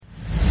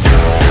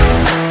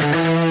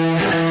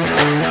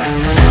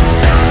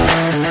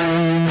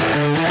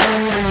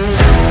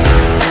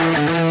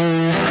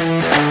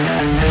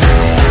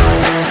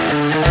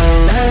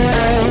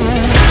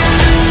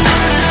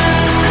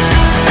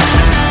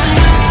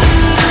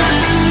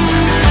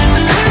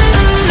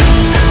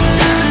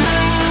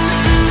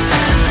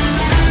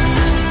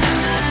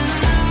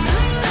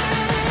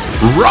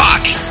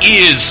Rock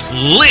is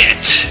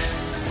Lit.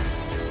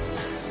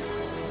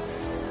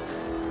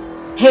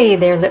 Hey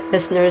there, Lit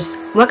listeners.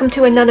 Welcome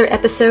to another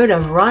episode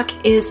of Rock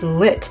is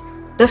Lit,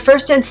 the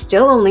first and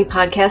still only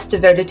podcast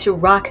devoted to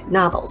rock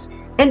novels,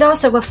 and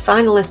also a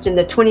finalist in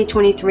the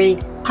 2023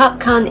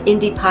 PopCon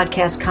Indie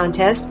Podcast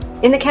Contest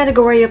in the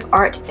category of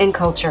Art and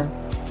Culture.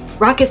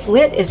 Rock is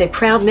Lit is a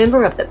proud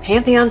member of the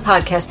Pantheon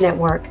Podcast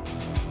Network.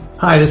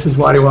 Hi, this is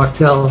Waddy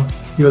Wachtel.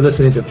 You are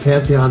listening to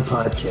Pantheon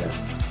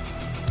Podcasts.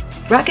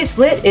 Rock is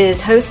Lit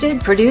is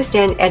hosted, produced,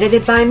 and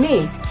edited by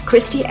me,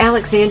 Christy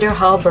Alexander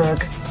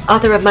Hallberg,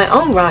 author of my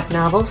own rock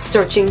novel,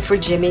 Searching for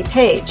Jimmy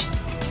Page.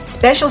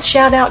 Special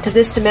shout out to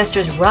this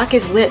semester's Rock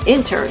is Lit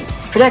interns,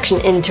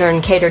 production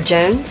intern Cater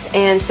Jones,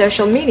 and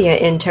social media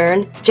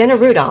intern Jenna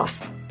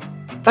Rudolph.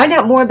 Find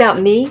out more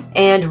about me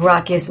and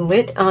Rock is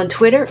Lit on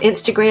Twitter,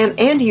 Instagram,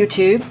 and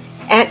YouTube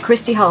at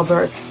Christy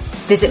Hallberg.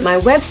 Visit my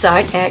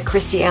website at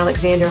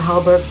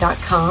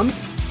ChristyAlexanderHallberg.com.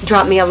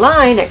 Drop me a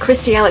line at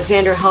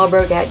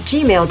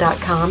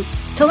ChristyAlexanderHallberg@gmail.com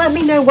to let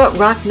me know what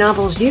rock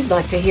novels you'd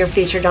like to hear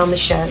featured on the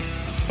show.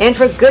 And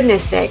for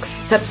goodness sakes,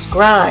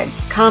 subscribe,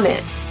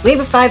 comment,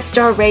 leave a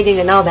 5-star rating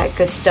and all that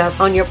good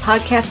stuff on your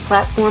podcast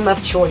platform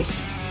of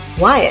choice.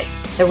 Wyatt,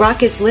 the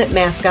Rock is Lit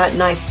mascot,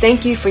 and I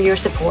thank you for your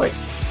support.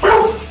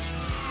 Ladies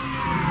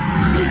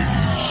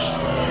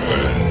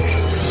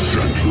and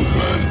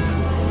gentlemen,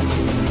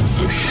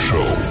 the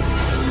show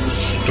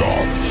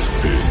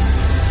starts in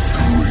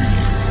 3,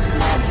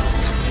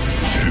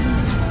 2,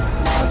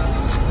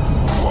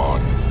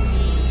 1,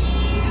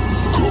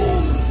 go.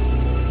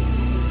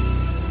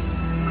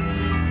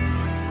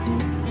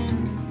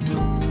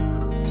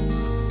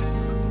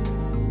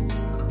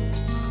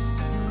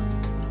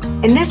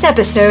 In this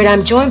episode,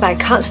 I'm joined by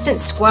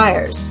Constance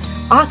Squires,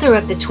 author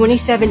of the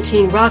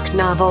 2017 rock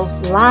novel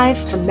Live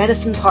from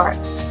Medicine Park.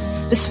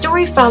 The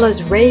story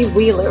follows Ray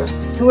Wheeler,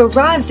 who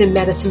arrives in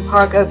Medicine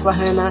Park,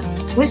 Oklahoma,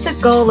 with the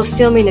goal of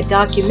filming a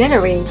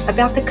documentary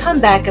about the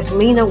comeback of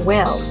Lena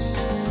Wells,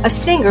 a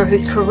singer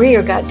whose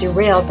career got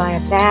derailed by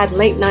a bad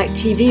late-night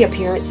TV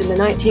appearance in the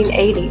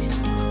 1980s.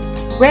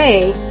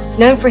 Ray,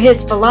 known for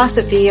his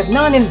philosophy of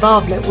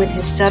non-involvement with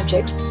his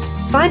subjects,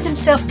 finds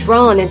himself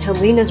drawn into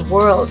Lena's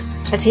world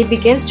as he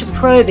begins to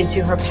probe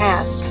into her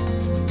past.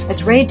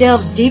 As Ray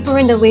delves deeper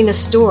into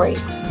Lena's story,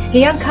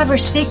 he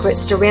uncovers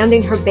secrets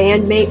surrounding her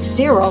bandmate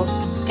Cyril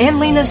and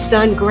Lena's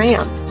son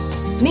Graham.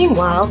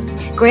 Meanwhile,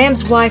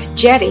 Graham's wife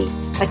Jetty,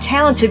 a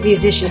talented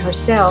musician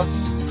herself,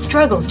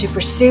 struggles to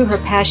pursue her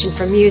passion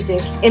for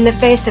music in the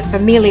face of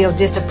familial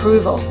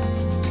disapproval.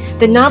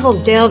 The novel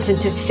delves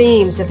into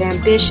themes of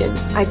ambition,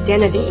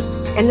 identity,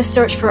 and the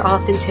search for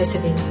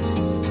authenticity.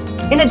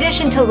 In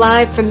addition to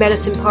Live from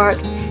Medicine Park,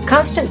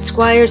 Constance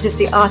Squires is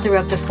the author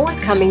of the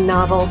forthcoming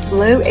novel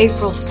Low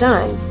April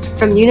Sun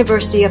from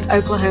University of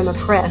Oklahoma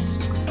Press.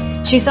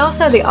 She's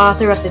also the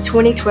author of the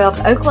 2012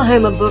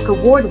 Oklahoma Book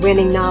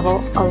Award-winning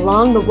novel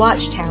Along the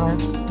Watchtower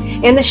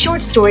and the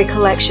short story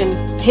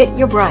collection Hit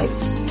Your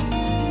Brights.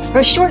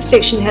 Her short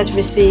fiction has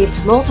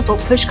received multiple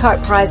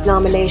Pushcart Prize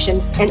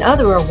nominations and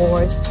other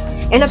awards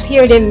and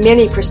appeared in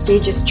many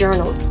prestigious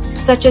journals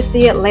such as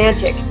The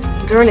Atlantic,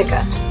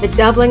 Guernica, the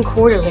Dublin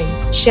Quarterly,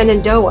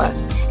 Shenandoah,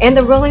 and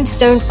the Rolling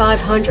Stone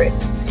 500.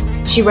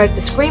 She wrote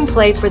the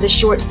screenplay for the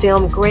short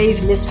film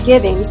Grave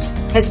Misgivings,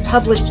 has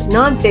published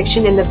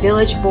nonfiction in The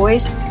Village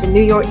Voice, The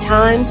New York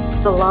Times,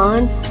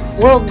 Salon,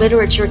 World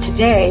Literature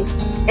Today,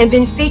 and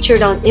been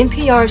featured on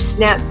NPR's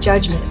Snap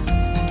Judgment.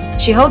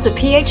 She holds a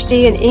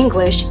PhD in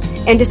English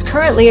and is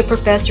currently a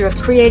professor of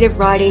creative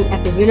writing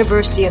at the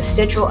University of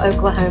Central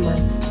Oklahoma.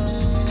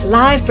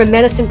 Live from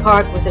Medicine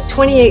Park was a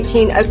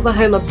 2018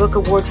 Oklahoma Book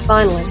Award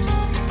finalist.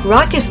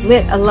 Rock is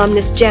Lit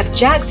alumnus Jeff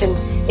Jackson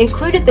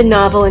included the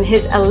novel in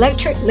his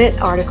Electric Lit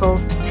article,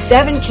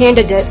 7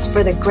 Candidates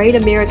for the Great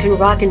American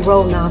Rock and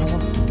Roll Novel.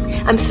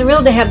 I'm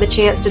thrilled to have the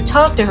chance to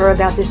talk to her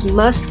about this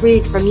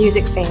must-read for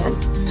music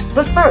fans.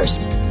 But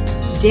first,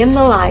 dim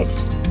the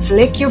lights,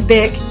 flick your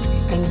Bic,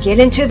 and get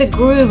into the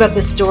groove of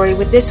the story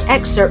with this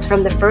excerpt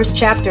from the first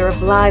chapter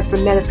of Live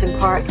from Medicine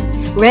Park,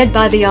 read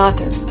by the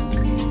author.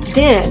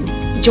 Then,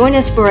 join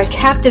us for a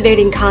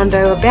captivating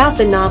convo about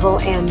the novel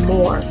and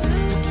more.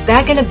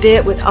 Back in a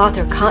bit with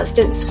author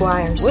Constance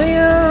Squires.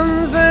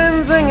 Williams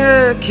and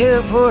Zinger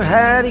killed poor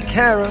Hattie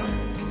Carroll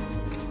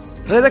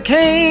with a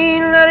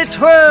cane that he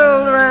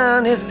twirled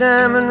around his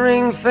diamond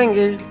ring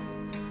finger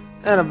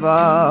at a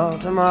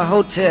Baltimore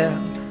hotel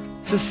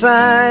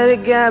society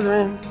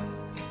gathering.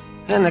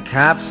 And the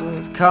cops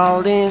was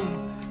called in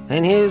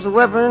and his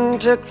weapon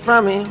took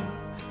from him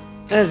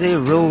as they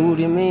rode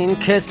him in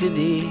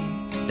custody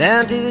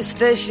down to the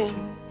station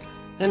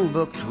and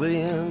booked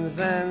Williams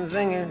and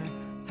Zinger.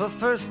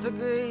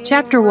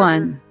 Chapter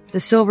 1, The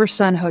Silver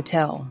Sun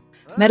Hotel,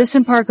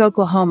 Medicine Park,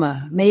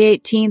 Oklahoma, May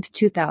 18th,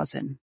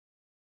 2000.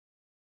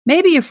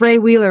 Maybe if Ray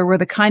Wheeler were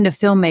the kind of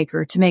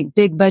filmmaker to make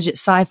big-budget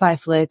sci-fi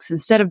flicks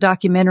instead of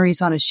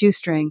documentaries on a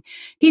shoestring,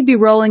 he'd be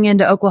rolling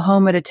into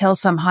Oklahoma to tell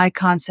some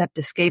high-concept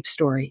escape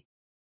story.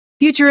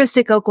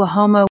 Futuristic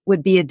Oklahoma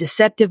would be a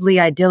deceptively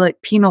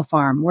idyllic penal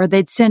farm where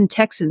they'd send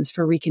Texans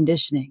for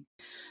reconditioning.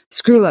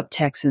 Screw-up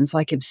Texans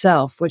like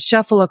himself would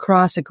shuffle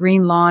across a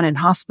green lawn in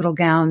hospital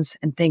gowns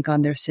and think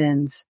on their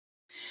sins.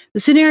 The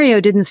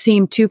scenario didn't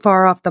seem too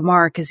far off the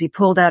mark as he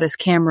pulled out his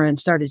camera and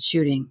started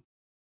shooting.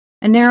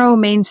 A narrow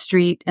main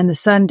street and the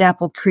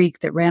sun-dappled creek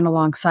that ran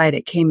alongside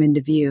it came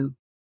into view.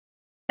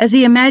 As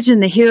he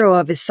imagined the hero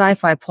of his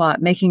sci-fi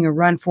plot making a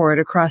run for it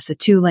across the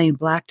two-lane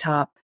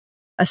blacktop,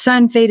 a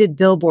sun-faded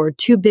billboard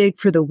too big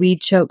for the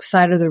weed-choked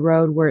side of the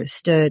road where it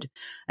stood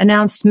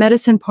announced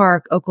Medicine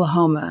Park,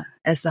 Oklahoma,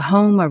 as the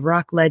home of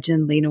rock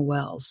legend Lena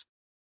Wells.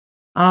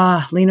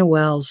 Ah, Lena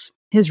Wells,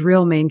 his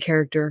real main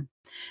character.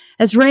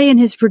 As Ray and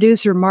his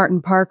producer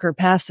Martin Parker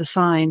passed the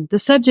sign, the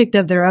subject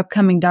of their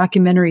upcoming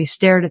documentary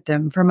stared at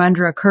them from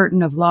under a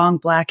curtain of long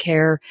black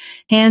hair,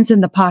 hands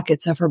in the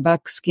pockets of her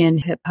buckskin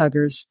hip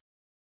huggers.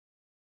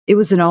 It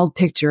was an old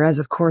picture, as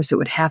of course it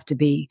would have to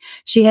be.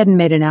 She hadn't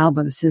made an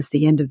album since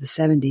the end of the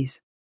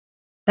 70s.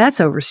 That's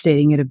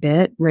overstating it a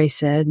bit, Ray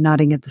said,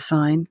 nodding at the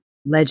sign.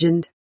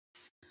 Legend.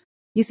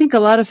 You think a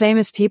lot of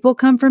famous people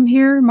come from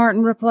here?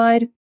 Martin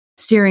replied,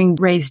 steering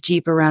Ray's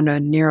Jeep around a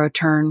narrow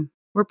turn.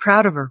 We're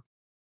proud of her.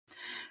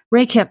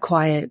 Ray kept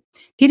quiet.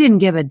 He didn't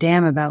give a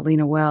damn about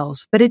Lena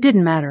Wells, but it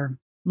didn't matter.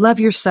 Love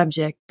your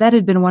subject. That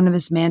had been one of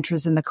his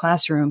mantras in the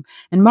classroom,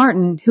 and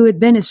Martin, who had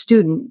been his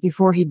student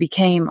before he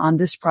became, on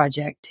this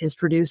project, his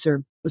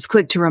producer, was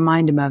quick to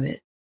remind him of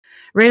it.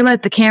 Ray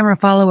let the camera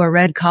follow a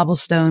red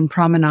cobblestone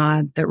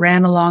promenade that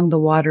ran along the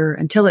water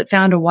until it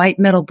found a white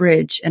metal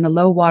bridge and a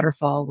low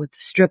waterfall with a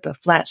strip of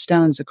flat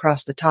stones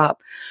across the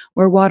top,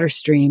 where water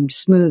streamed,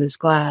 smooth as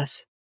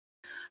glass.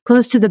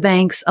 Close to the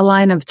banks, a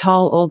line of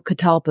tall old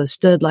catalpas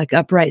stood like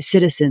upright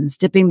citizens,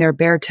 dipping their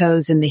bare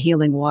toes in the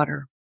healing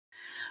water.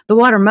 The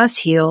water must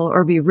heal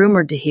or be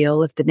rumored to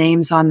heal if the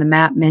names on the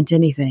map meant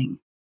anything.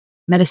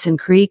 Medicine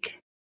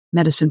Creek,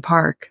 Medicine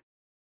Park.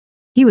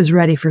 He was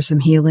ready for some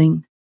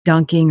healing,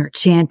 dunking or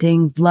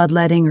chanting,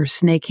 bloodletting or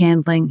snake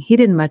handling. He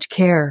didn't much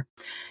care.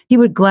 He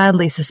would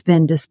gladly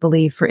suspend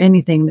disbelief for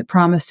anything that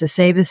promised to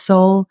save his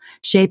soul,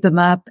 shape him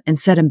up, and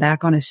set him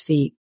back on his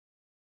feet.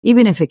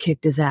 Even if it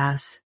kicked his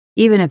ass,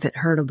 even if it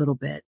hurt a little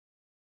bit.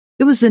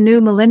 It was the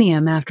new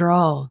millennium, after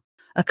all.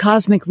 A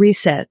cosmic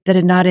reset that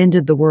had not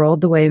ended the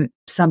world the way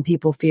some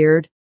people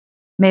feared.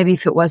 Maybe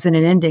if it wasn't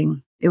an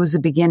ending, it was a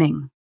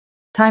beginning.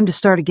 Time to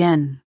start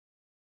again.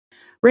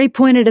 Ray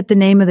pointed at the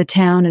name of the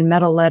town in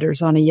metal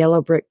letters on a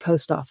yellow brick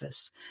post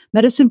office.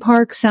 Medicine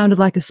Park sounded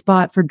like a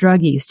spot for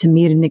druggies to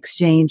meet and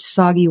exchange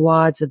soggy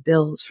wads of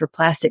bills for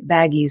plastic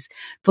baggies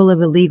full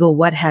of illegal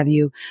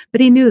what-have-you,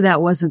 but he knew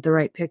that wasn't the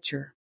right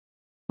picture.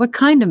 What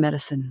kind of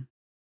medicine?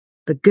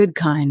 The good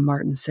kind,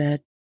 Martin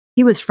said.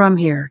 He was from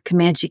here,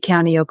 Comanche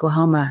County,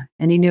 Oklahoma,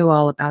 and he knew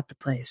all about the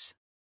place.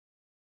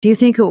 Do you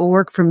think it will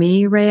work for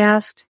me? Ray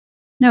asked.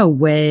 No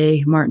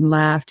way, Martin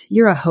laughed.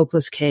 You're a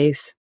hopeless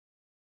case.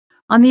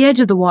 On the edge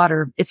of the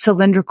water, its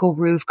cylindrical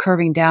roof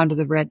curving down to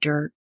the red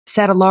dirt,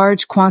 sat a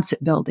large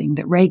Quonset building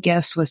that Ray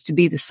guessed was to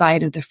be the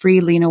site of the free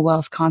Lena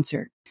Wells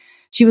concert.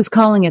 She was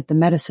calling it the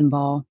Medicine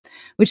Ball,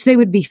 which they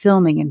would be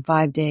filming in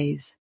 5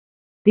 days.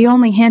 The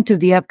only hint of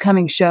the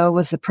upcoming show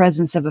was the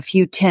presence of a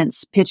few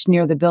tents pitched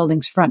near the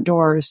building's front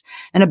doors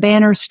and a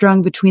banner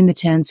strung between the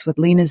tents with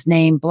Lena's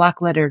name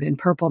block-lettered in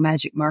purple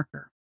magic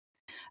marker.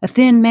 A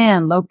thin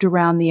man loped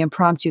around the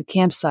impromptu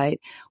campsite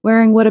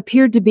wearing what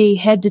appeared to be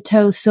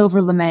head-to-toe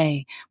silver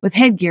lame with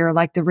headgear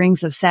like the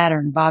rings of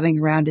Saturn bobbing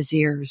around his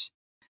ears.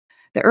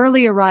 The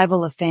early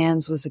arrival of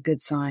fans was a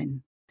good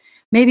sign.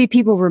 Maybe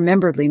people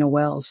remembered Lena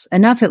Wells,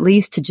 enough at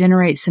least to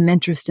generate some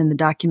interest in the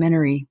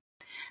documentary.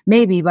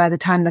 Maybe by the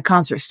time the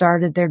concert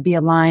started, there'd be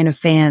a line of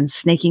fans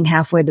snaking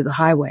halfway to the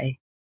highway.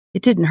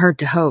 It didn't hurt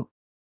to hope.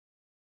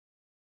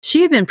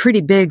 She had been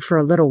pretty big for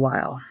a little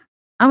while.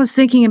 I was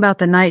thinking about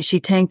the night she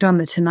tanked on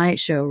The Tonight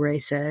Show, Ray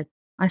said.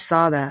 I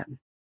saw that.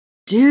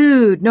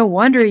 Dude, no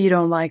wonder you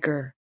don't like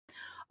her.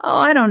 Oh,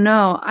 I don't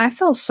know. I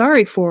felt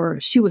sorry for her.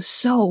 She was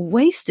so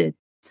wasted.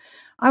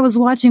 I was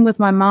watching with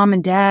my mom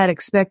and dad,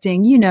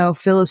 expecting,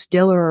 Phyllis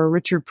Diller or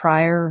Richard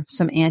Pryor,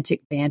 some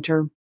antic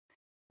banter.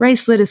 Ray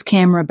slid his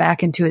camera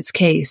back into its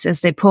case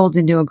as they pulled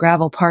into a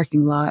gravel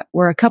parking lot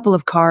where a couple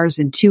of cars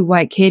and 2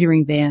 white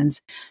catering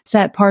vans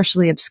sat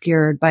partially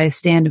obscured by a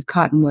stand of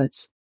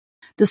cottonwoods.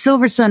 The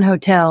Silver Sun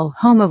Hotel,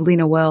 home of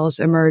Lena Wells,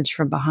 emerged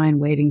from behind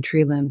waving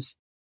tree limbs.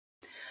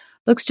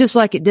 Looks just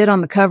like it did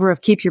on the cover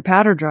of Keep Your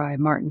Powder Dry,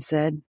 Martin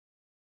said.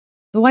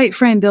 The white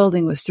frame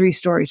building was 3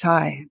 stories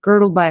high,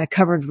 girdled by a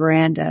covered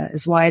veranda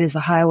as wide as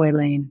a highway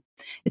lane.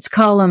 Its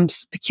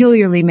columns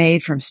peculiarly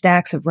made from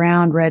stacks of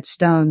round red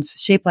stones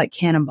shaped like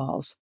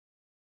cannonballs.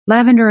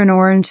 Lavender and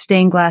orange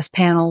stained glass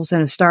panels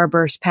and a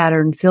starburst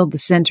pattern filled the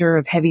center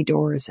of heavy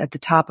doors at the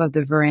top of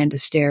the veranda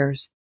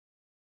stairs.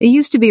 It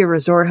used to be a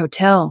resort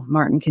hotel,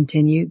 Martin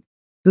continued.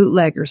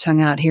 Bootleggers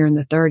hung out here in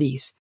the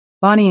 30s.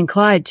 Bonnie and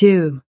Clyde,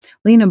 too.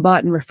 Lena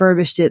bought and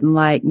refurbished it in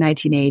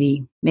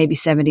 1980, maybe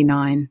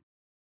 79.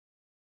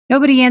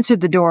 Nobody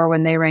answered the door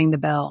when they rang the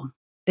bell.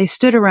 They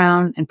stood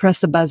around and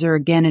pressed the buzzer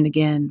again and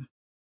again.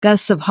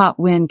 Gusts of hot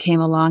wind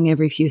came along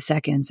every few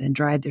seconds and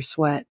dried their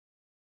sweat.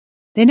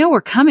 They know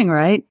we're coming,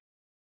 right?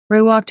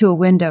 Ray walked to a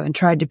window and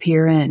tried to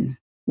peer in.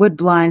 Wood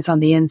blinds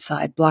on the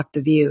inside blocked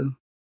the view.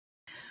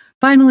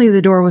 Finally,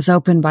 the door was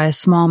opened by a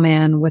small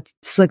man with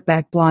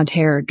slick-back blonde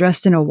hair,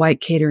 dressed in a white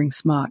catering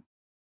smock.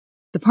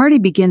 "The party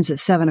begins at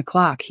 7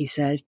 o'clock, he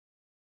said.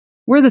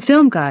 "We're the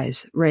film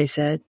guys," Ray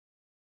said.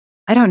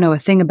 "I don't know a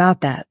thing about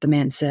that," the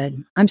man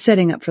said. "I'm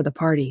setting up for the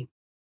party."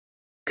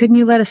 "Couldn't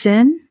you let us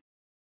in?"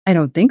 "I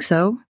don't think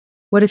so.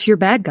 What if you're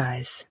bad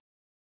guys?"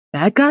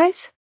 "Bad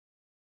guys?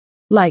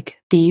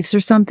 Like thieves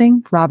or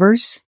something?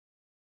 Robbers?"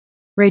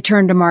 Ray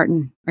turned to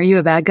Martin. "Are you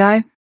a bad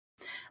guy?"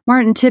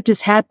 Martin tipped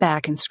his hat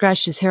back and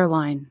scratched his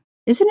hairline.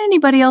 "Isn't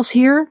anybody else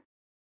here?"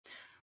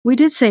 "We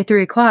did say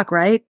 3 o'clock,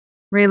 right?"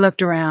 Ray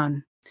looked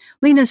around.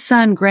 Lena's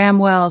son, Graham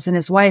Wells, and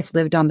his wife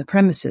lived on the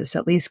premises.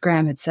 At least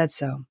Graham had said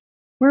so.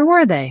 Where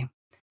were they?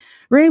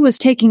 Ray was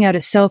taking out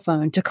his cell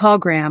phone to call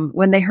Graham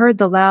when they heard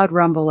the loud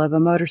rumble of a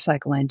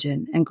motorcycle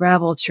engine and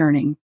gravel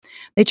churning.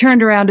 They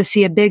turned around to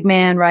see a big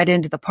man ride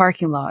into the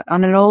parking lot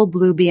on an old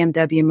blue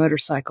BMW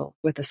motorcycle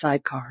with a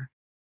sidecar.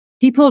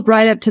 He pulled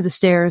right up to the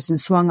stairs and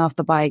swung off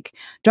the bike,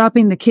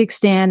 dropping the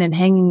kickstand and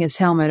hanging his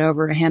helmet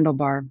over a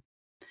handlebar.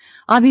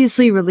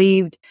 Obviously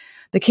relieved,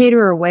 the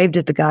caterer waved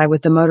at the guy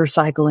with the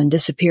motorcycle and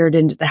disappeared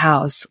into the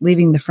house,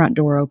 leaving the front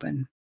door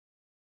open.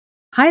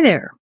 "Hi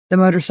there." The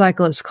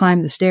motorcyclist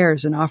climbed the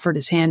stairs and offered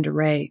his hand to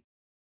Ray.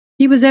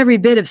 He was every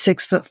bit of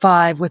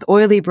 6'5", with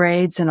oily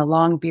braids and a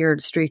long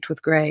beard streaked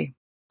with gray.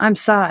 "I'm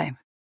Cy."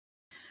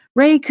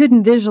 Ray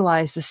couldn't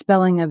visualize the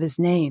spelling of his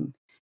name.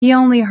 He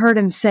only heard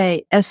him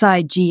say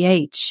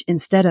S-I-G-H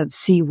instead of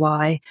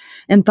C-Y,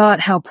 and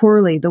thought how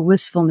poorly the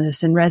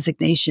wistfulness and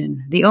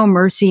resignation, the oh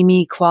mercy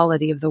me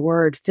quality of the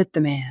word fit the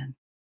man.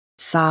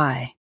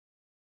 Cy.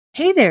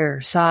 "Hey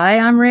there, Cy.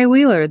 I'm Ray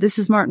Wheeler. This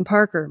is Martin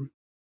Parker."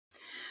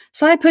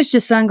 Cy pushed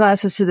his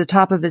sunglasses to the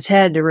top of his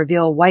head to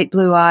reveal white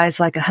blue eyes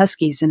like a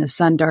husky's in a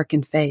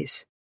sun-darkened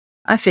face.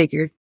 "I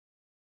figured."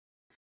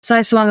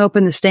 Cy swung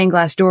open the stained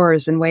glass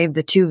doors and waved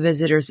the two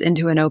visitors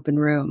into an open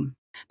room.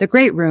 The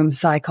great room,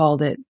 Cy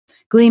called it.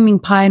 Gleaming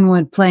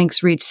pinewood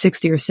planks reached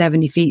 60 or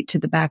 70 feet to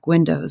the back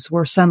windows,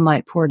 where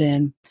sunlight poured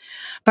in.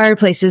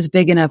 Fireplaces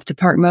big enough to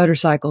park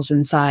motorcycles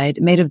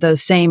inside, made of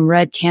those same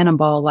red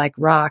cannonball-like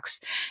rocks,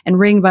 and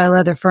ringed by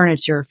leather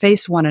furniture,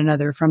 faced one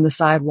another from the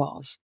side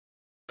walls.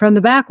 From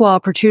the back wall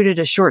protruded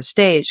a short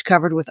stage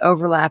covered with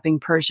overlapping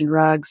Persian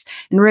rugs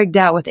and rigged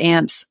out with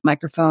amps,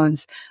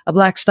 microphones, a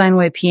black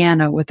Steinway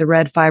piano with a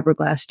red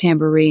fiberglass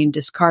tambourine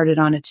discarded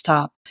on its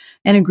top,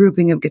 and a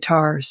grouping of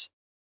guitars.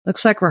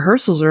 "Looks like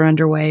rehearsals are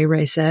underway,"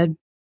 Ray said.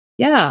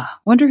 "Yeah,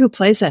 wonder who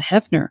plays that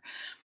Hefner."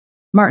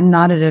 Martin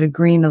nodded at a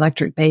green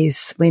electric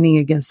bass leaning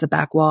against the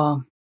back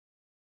wall.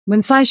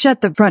 When Cy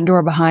shut the front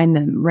door behind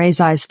them, Ray's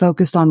eyes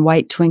focused on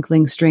white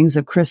twinkling strings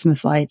of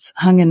Christmas lights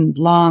hung in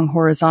long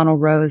horizontal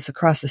rows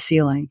across the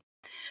ceiling.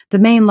 The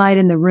main light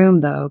in the room,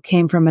 though,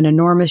 came from an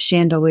enormous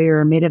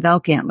chandelier made of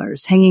elk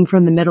antlers hanging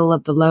from the middle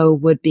of the low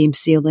wood-beam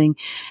ceiling,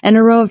 and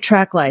a row of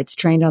track lights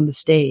trained on the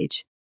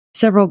stage.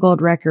 Several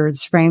gold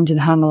records, framed and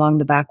hung along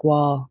the back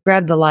wall,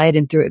 grabbed the light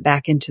and threw it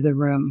back into the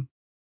room.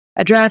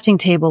 A drafting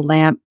table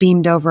lamp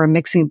beamed over a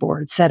mixing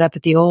board set up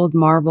at the old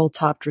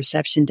marble-topped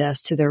reception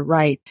desk to their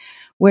right,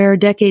 where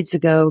decades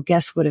ago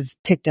guests would have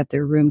picked up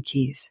their room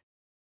keys.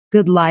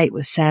 Good light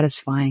was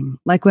satisfying,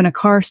 like when a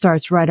car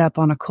starts right up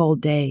on a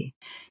cold day.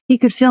 He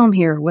could film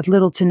here with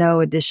little to no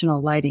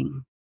additional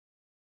lighting.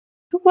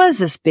 Who was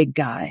this big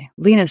guy?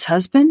 Lena's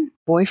husband?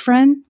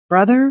 Boyfriend?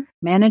 Brother?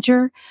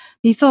 Manager?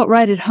 He felt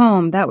right at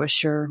home, that was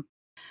sure.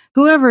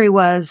 Whoever he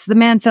was, the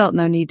man felt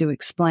no need to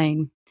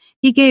explain.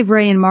 He gave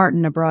Ray and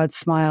Martin a broad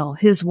smile,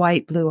 his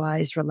white blue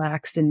eyes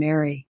relaxed and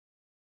merry.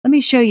 "Let me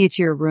show you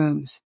to your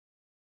rooms."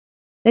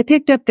 They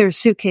picked up their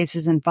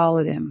suitcases and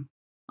followed him.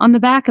 On the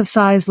back of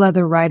Cy's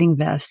leather riding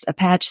vest, a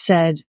patch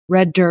said,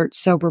 "Red Dirt,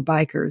 Sober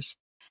Bikers,"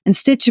 and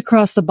stitched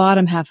across the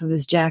bottom half of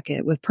his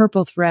jacket with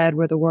purple thread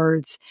were the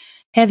words,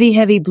 "Heavy,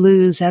 heavy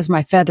blues as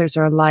my feathers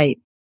are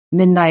light,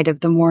 midnight of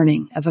the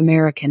morning of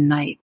American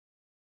night."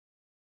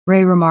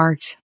 Ray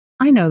remarked,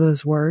 "I know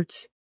those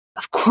words."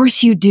 "Of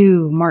course you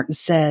do," Martin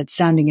said,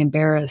 sounding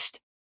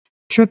embarrassed.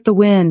 "Trip the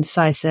Wind,"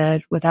 Cy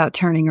said, without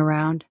turning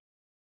around.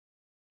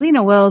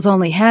 Lena Wells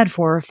only had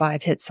 4 or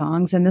 5 hit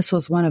songs, and this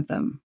was one of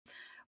them.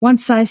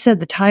 Once Cy said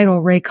the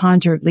title, Ray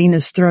conjured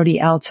Lena's throaty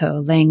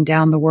alto laying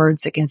down the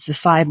words against a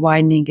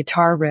side-widening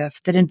guitar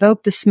riff that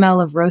invoked the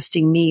smell of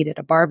roasting meat at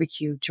a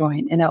barbecue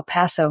joint in El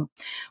Paso,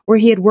 where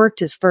he had worked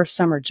his first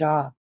summer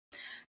job.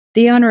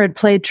 The owner had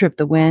played Trip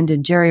the Wind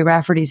in Jerry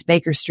Rafferty's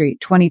Baker Street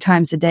 20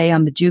 times a day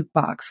on the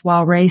jukebox,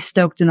 while Ray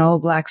stoked an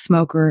old black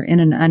smoker in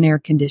an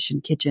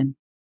unair-conditioned kitchen.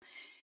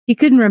 He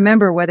couldn't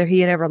remember whether he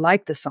had ever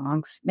liked the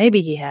songs.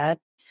 Maybe he had.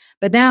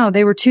 But now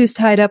they were too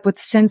tied up with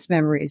sense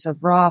memories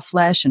of raw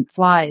flesh and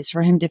flies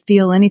for him to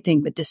feel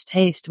anything but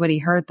distaste when he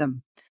heard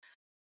them.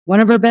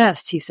 "One of her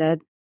best," he said.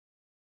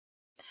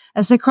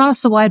 As they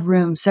crossed the wide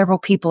room, several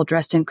people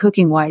dressed in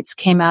cooking whites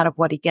came out of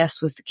what he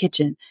guessed was the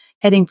kitchen,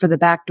 heading for the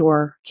back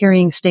door,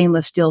 carrying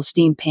stainless steel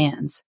steam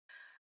pans.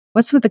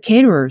 "What's with the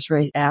caterers?"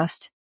 Ray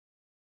asked.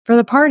 "For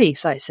the party,"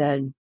 Cy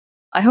said.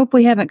 "I hope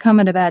we haven't come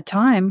at a bad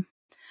time."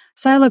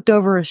 Cy looked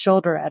over his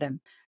shoulder at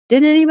him.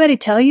 Didn't anybody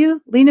tell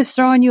you? Lena's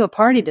throwing you a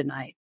party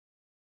tonight.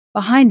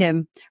 Behind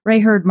him, Ray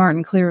heard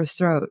Martin clear his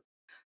throat.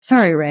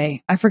 Sorry,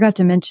 Ray, I forgot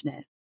to mention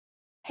it.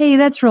 Hey,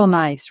 that's real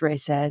nice, Ray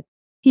said.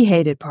 He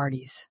hated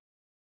parties.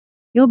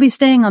 You'll be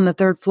staying on the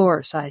 3rd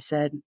floor, Cy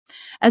said.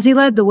 As he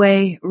led the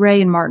way,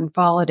 Ray and Martin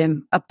followed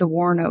him up the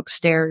worn oak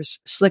stairs,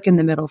 slick in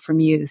the middle from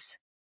use.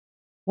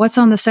 What's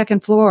on the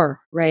 2nd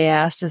floor? Ray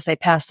asked as they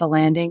passed the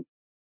landing.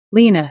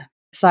 Lena,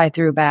 Cy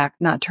threw back,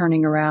 not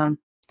turning around.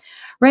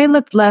 Ray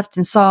looked left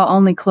and saw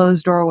only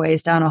closed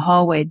doorways down a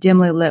hallway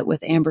dimly lit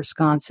with amber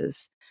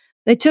sconces.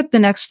 They took the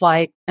next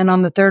flight, and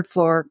on the 3rd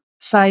floor,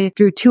 Cy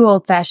drew 2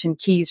 old-fashioned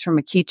keys from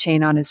a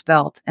keychain on his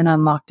belt and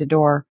unlocked a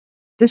door.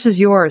 This is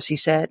yours, he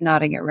said,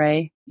 nodding at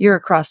Ray. You're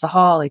across the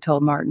hall, he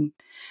told Martin.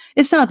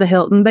 It's not the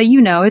Hilton, but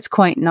it's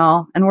quaint and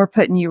all, and we're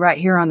putting you right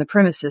here on the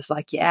premises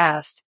like you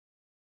asked.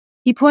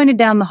 He pointed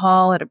down the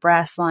hall at a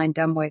brass-lined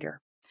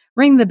dumbwaiter.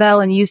 Ring the bell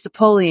and use the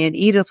pulley, and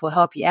Edith will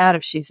help you out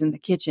if she's in the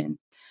kitchen.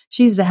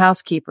 She's the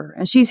housekeeper,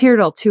 and she's here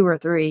till 2 or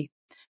 3.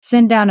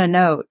 Send down a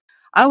note.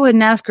 I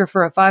wouldn't ask her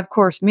for a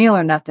 5-course meal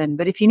or nothing,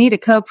 but if you need a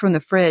Coke from the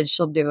fridge,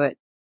 she'll do it.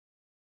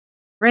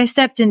 Ray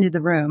stepped into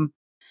the room.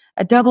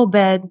 A double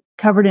bed,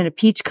 covered in a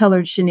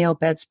peach-colored chenille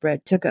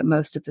bedspread, took up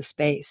most of the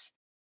space.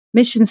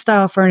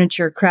 Mission-style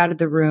furniture crowded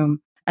the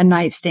room, a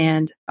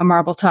nightstand, a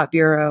marble-top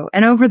bureau,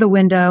 and over the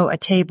window, a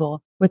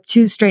table with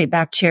 2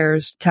 straight-back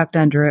chairs tucked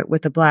under it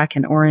with a black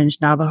and orange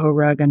Navajo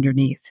rug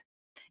underneath.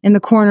 In the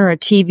corner, a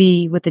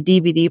TV with a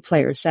DVD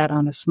player sat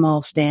on a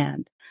small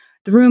stand.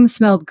 The room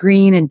smelled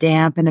green and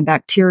damp in a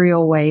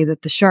bacterial way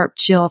that the sharp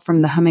chill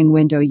from the humming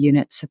window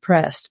unit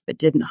suppressed but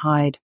didn't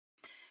hide.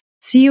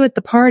 See you at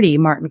the party,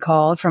 Martin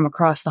called from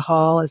across the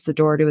hall as the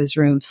door to his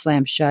room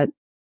slammed shut.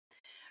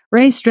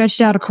 Ray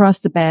stretched out across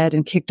the bed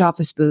and kicked off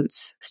his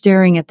boots,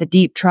 staring at the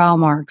deep trowel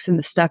marks in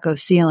the stucco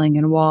ceiling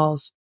and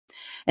walls.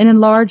 An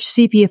enlarged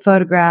sepia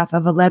photograph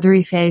of a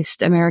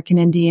leathery-faced American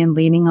Indian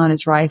leaning on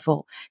his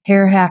rifle,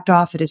 hair hacked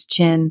off at his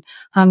chin,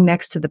 hung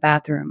next to the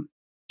bathroom.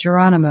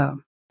 Geronimo.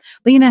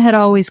 Lena had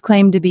always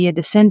claimed to be a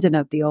descendant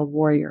of the old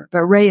warrior,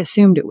 but Ray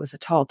assumed it was a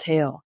tall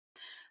tale.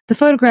 The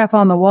photograph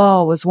on the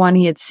wall was one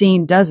he had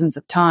seen dozens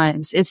of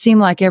times. It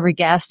seemed like every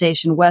gas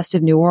station west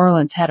of New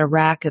Orleans had a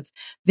rack of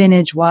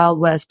vintage Wild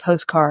West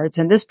postcards,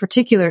 and this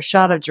particular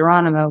shot of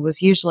Geronimo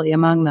was usually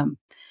among them.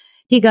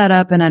 He got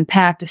up and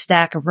unpacked a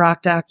stack of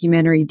rock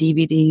documentary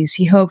DVDs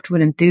he hoped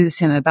would enthuse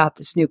him about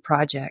this new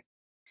project.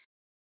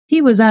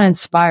 He was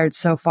uninspired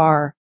so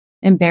far,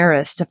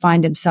 embarrassed to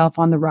find himself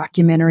on the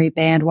rockumentary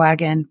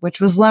bandwagon,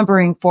 which was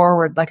lumbering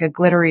forward like a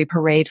glittery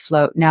parade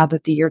float now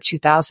that the year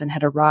 2000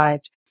 had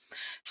arrived.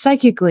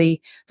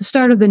 Psychically, the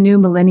start of the new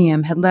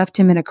millennium had left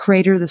him in a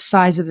crater the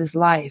size of his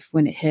life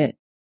when it hit.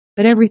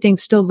 But everything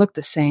still looked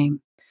the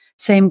same.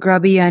 Same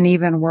grubby,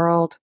 uneven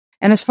world.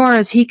 And as far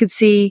as he could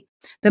see,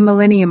 the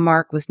millennium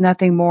mark was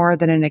nothing more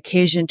than an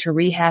occasion to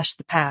rehash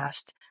the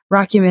past,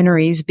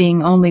 rockumentaries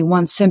being only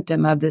one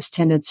symptom of this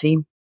tendency.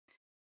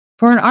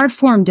 For an art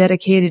form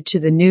dedicated to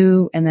the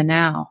new and the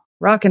now,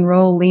 rock and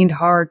roll leaned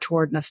hard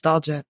toward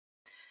nostalgia.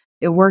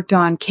 It worked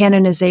on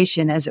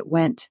canonization as it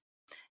went.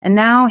 And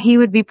now he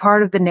would be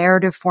part of the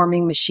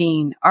narrative-forming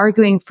machine,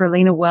 arguing for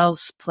Lena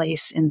Wells'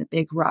 place in the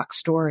big rock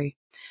story.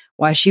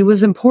 Why she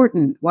was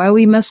important, why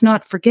we must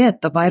not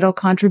forget the vital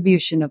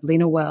contribution of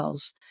Lena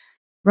Wells.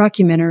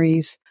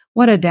 Rockumentaries,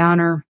 what a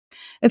downer.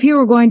 If you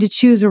were going to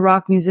choose a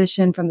rock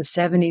musician from the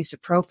 70s to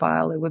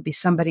profile, it would be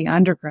somebody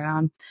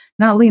underground,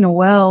 not Lena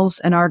Wells,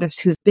 an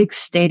artist whose big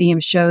stadium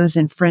shows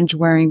in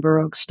fringe-wearing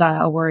Baroque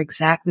style were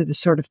exactly the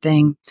sort of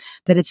thing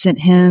that had sent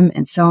him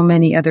and so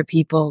many other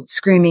people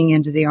screaming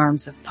into the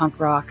arms of punk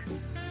rock.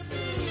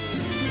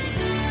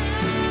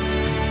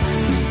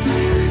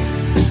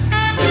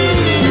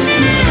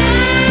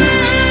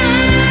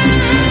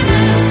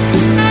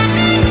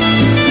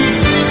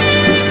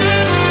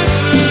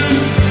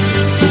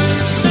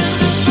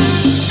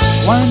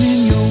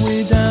 Winding your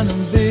way down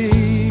on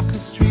Baker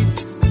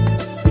Street,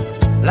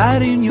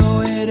 lighting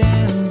your head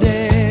and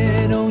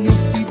dead on your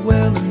feet.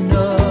 Well,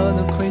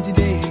 another crazy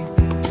day.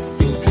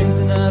 You'll drink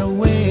the night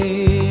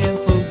away and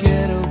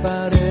forget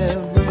about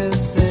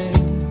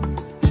everything.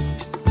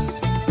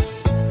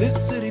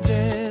 This city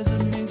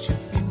desert makes you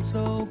feel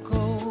so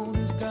cold.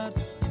 It's got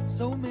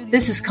so many.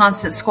 This is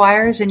Constance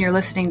Squires, and you're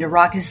listening to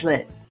Rock is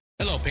Lit.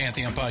 Hello,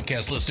 Pantheon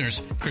Podcast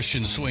listeners.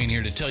 Christian Swain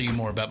here to tell you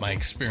more about my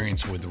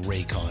experience with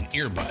Raycon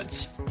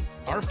earbuds.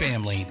 Our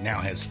family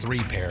now has 3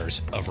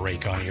 pairs of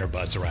Raycon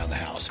earbuds around the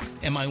house,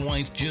 and my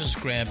wife just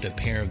grabbed a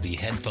pair of the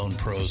Headphone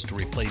Pros to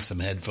replace some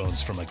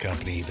headphones from a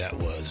company that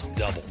was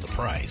double the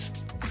price.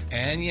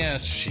 And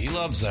yes, she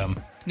loves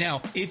them.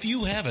 Now, if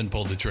you haven't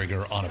pulled the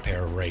trigger on a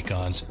pair of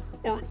Raycons,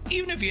 or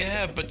even if you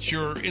have, but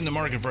you're in the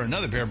market for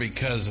another pair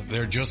because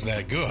they're just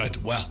that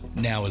good, well,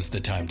 now is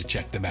the time to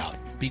check them out,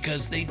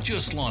 because they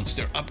just launched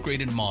their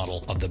upgraded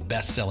model of the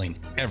best-selling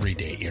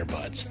everyday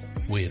earbuds.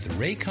 With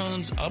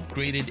Raycon's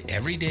upgraded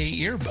everyday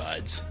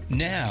earbuds,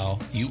 now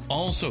you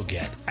also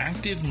get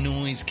active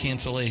noise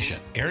cancellation,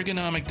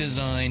 ergonomic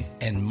design,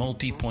 and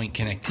multi-point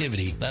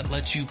connectivity that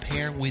lets you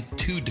pair with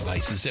 2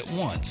 devices at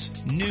once.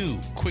 New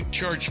quick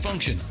charge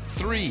function,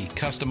 3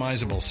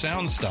 customizable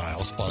sound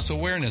styles, plus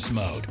awareness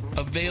mode.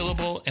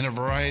 Available in a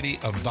variety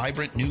of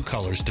vibrant new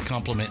colors to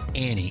complement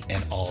any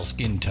and all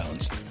skin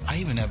tones. I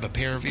even have a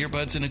pair of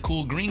earbuds in a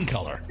cool green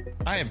color.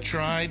 I have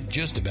tried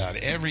just about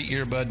every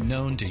earbud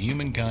known to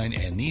humankind,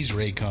 and these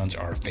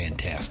Raycons are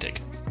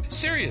fantastic.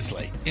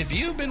 Seriously, if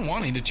you've been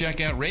wanting to check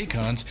out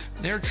Raycons,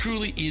 there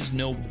truly is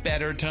no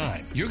better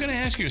time. You're going to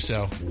ask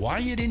yourself why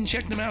you didn't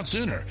check them out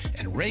sooner,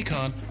 and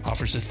Raycon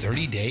offers a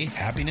 30-day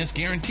happiness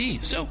guarantee.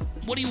 So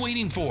what are you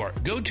waiting for?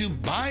 Go to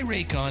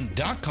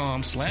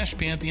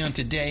buyraycon.com/Pantheon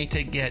today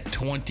to get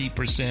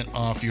 20%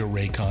 off your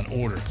Raycon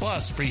order,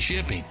 plus free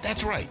shipping.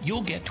 That's right,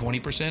 you'll get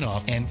 20%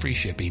 off and free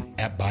shipping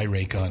at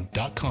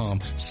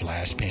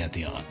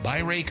buyraycon.com/Pantheon.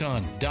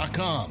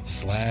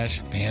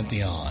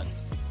 buyraycon.com/Pantheon.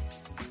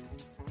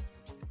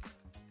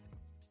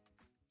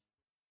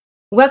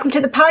 Welcome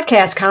to the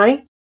podcast,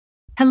 Connie.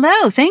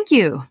 Hello, thank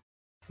you.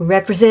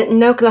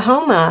 Representing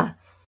Oklahoma,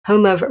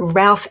 home of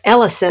Ralph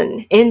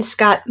Ellison, N.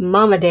 Scott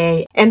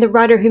Momaday, and the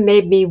writer who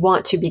made me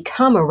want to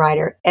become a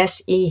writer,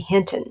 S.E.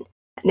 Hinton.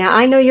 Now,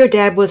 I know your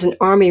dad was an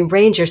Army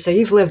Ranger, so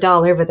you've lived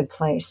all over the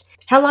place.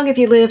 How long have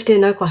you lived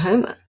in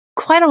Oklahoma?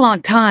 Quite a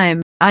long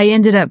time. I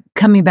ended up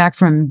coming back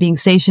from being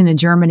stationed in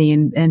Germany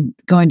and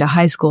going to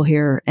high school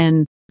here.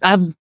 And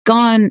I've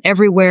gone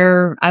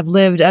everywhere. I've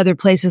lived other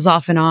places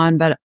off and on,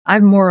 but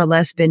I've more or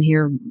less been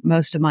here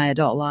most of my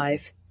adult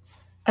life.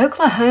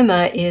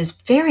 Oklahoma is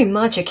very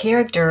much a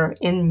character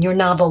in your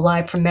novel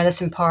Live from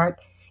Medicine Park,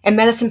 and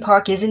Medicine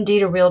Park is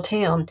indeed a real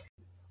town.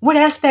 What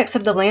aspects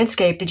of the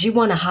landscape did you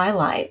want to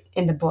highlight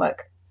in the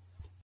book?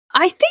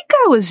 I think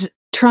I was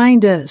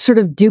trying to sort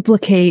of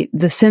duplicate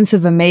the sense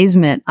of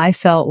amazement I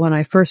felt when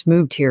I first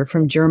moved here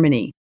from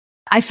Germany.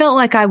 I felt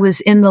like I was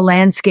in the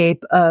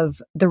landscape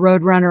of the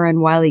Roadrunner and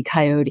Wile E.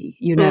 Coyote,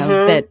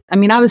 I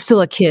was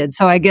still a kid,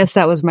 so I guess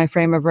that was my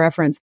frame of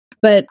reference.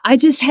 But I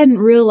just hadn't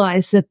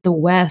realized that the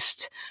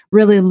West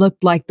really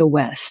looked like the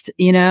West,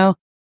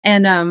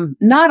 And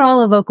not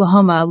all of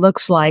Oklahoma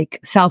looks like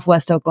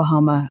Southwest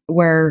Oklahoma,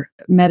 where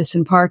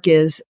Medicine Park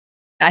is.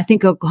 I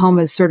think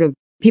Oklahoma is sort of,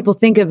 people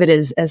think of it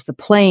as the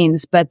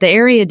plains, but the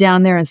area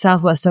down there in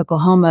Southwest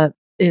Oklahoma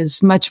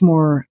is much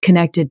more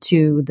connected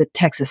to the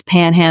Texas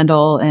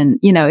Panhandle. And,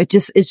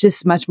 it's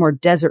just much more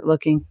desert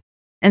looking.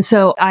 And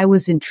so I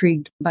was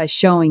intrigued by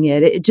showing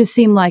it. It just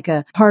seemed like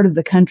a part of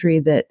the country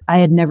that I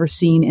had never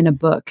seen in a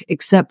book,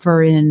 except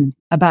for in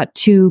about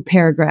 2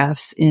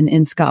 paragraphs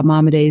in Scott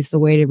Momaday's The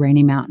Way to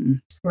Rainy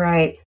Mountain.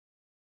 Right.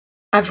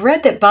 I've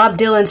read that Bob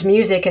Dylan's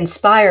music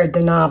inspired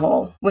the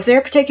novel. Was there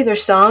a particular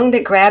song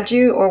that grabbed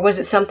you, or was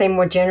it something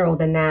more general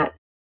than that?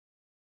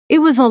 It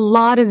was a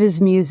lot of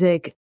his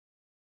music.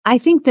 I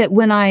think that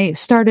when I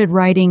started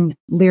writing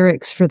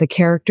lyrics for the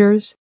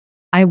characters,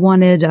 I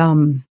wanted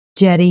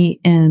Jetty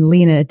and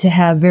Lena to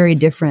have very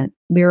different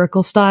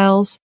lyrical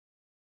styles.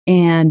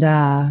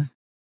 And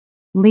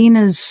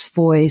Lena's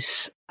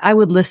voice, I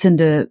would listen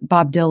to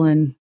Bob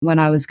Dylan when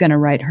I was going to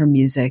write her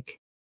music,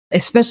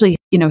 especially,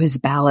 his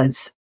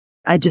ballads.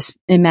 I just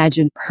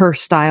imagined her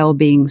style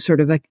being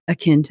sort of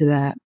akin to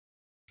that.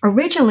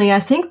 Originally,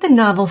 I think the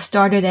novel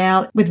started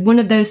out with one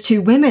of those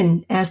 2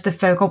 women as the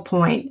focal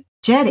point,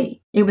 Jetty.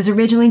 It was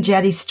originally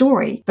Jetty's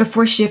story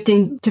before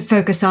shifting to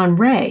focus on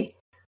Ray.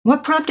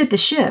 What prompted the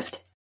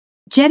shift?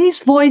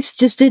 Jetty's voice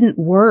just didn't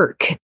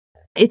work.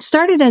 It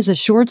started as a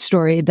short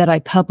story that I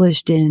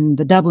published in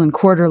the Dublin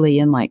Quarterly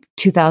in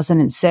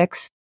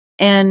 2006.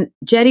 And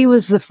Jetty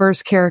was the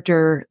first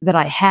character that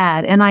I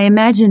had. And I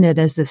imagined it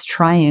as this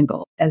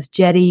triangle, as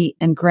Jetty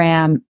and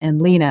Graham and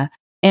Lena.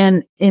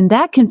 And in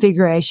that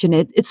configuration,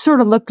 it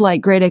sort of looked like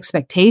Great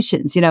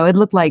Expectations. It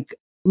looked like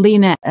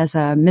Lena as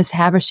a Miss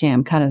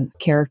Havisham kind of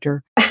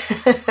character,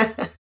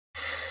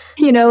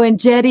 and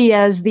Jetty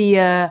as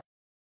the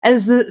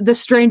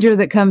stranger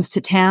that comes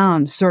to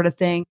town sort of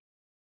thing.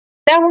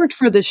 That worked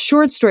for the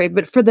short story,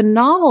 but for the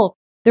novel,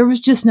 there was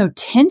just no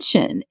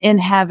tension in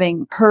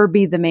having her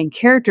be the main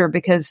character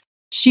because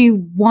she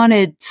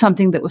wanted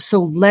something that was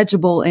so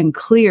legible and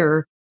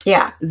clear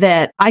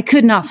that I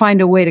could not find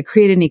a way to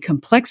create any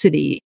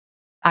complexity.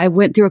 I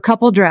went through a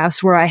couple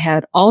drafts where I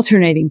had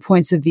alternating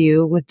points of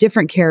view with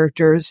different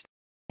characters.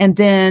 And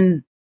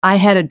then I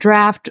had a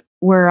draft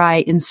where I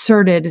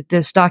inserted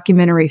this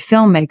documentary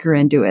filmmaker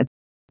into it.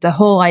 The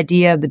whole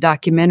idea of the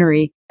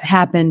documentary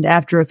happened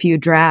after a few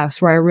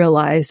drafts where I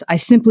realized I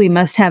simply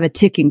must have a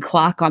ticking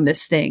clock on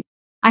this thing.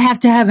 I have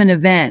to have an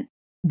event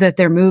that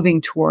they're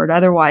moving toward.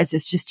 Otherwise,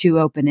 it's just too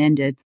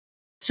open-ended.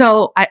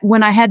 So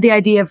when I had the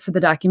idea for the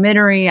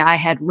documentary, I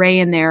had Ray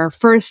in there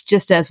first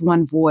just as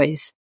one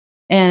voice.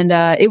 And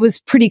it was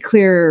pretty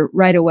clear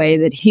right away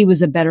that he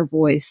was a better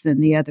voice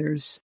than the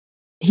others.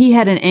 He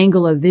had an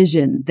angle of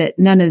vision that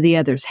none of the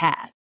others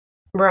had.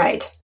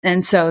 Right.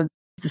 And so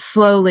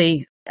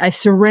slowly I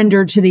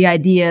surrendered to the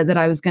idea that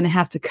I was going to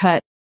have to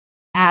cut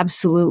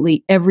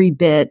absolutely every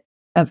bit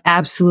of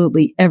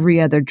absolutely every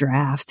other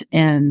draft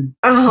and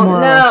Oh,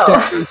 moral no.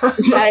 stories.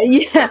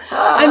 Yeah.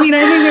 I mean,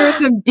 I think there were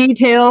some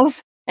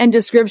details and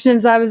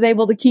descriptions I was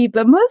able to keep,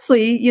 but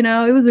mostly,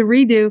 it was a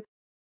redo.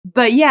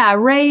 But yeah,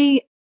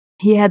 Ray,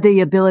 he had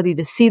the ability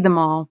to see them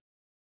all.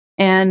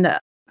 And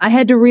I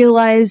had to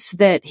realize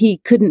that he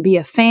couldn't be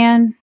a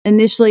fan.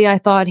 Initially, I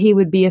thought he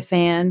would be a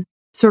fan,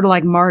 sort of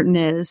like Martin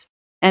is.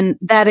 And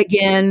that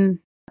again,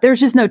 there's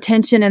just no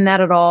tension in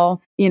that at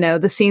all.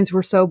 The scenes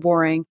were so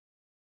boring.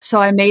 So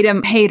I made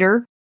him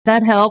hater.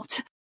 That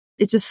helped.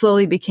 It just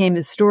slowly became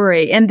his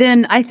story. And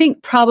then I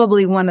think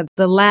probably one of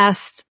the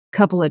last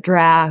couple of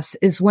drafts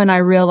is when I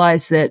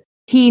realized that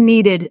he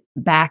needed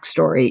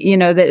backstory,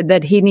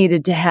 that he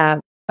needed to have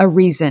a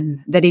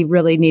reason that he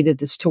really needed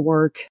this to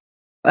work.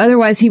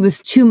 Otherwise, he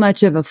was too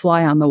much of a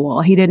fly on the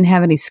wall. He didn't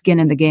have any skin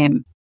in the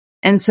game.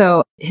 And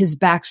so his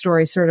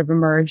backstory sort of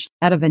emerged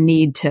out of a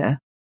need to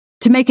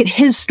make it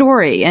his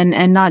story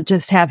and not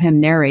just have him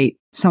narrate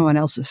someone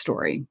else's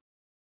story.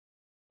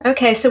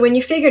 Okay, so when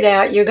you figured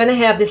out you're going to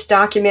have this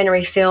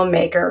documentary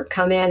filmmaker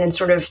come in and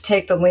sort of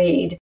take the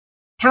lead,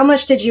 how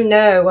much did you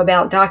know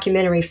about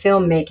documentary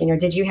filmmaking, or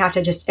did you have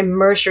to just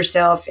immerse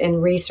yourself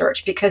in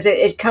research? Because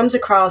it comes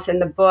across in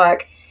the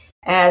book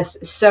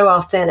as so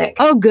authentic.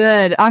 Oh,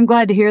 good. I'm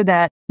glad to hear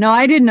that. No,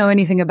 I didn't know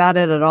anything about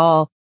it at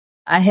all.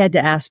 I had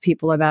to ask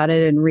people about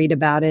it and read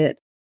about it.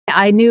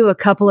 I knew a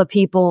couple of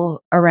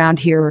people around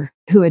here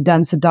who had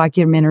done some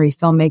documentary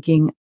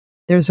filmmaking.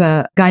 There's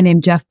a guy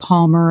named Jeff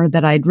Palmer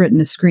that I'd written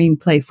a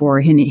screenplay for.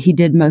 He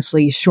did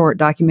mostly short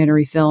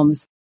documentary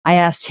films. I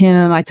asked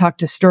him. I talked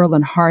to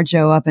Sterling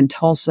Harjo up in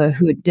Tulsa,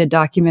 who did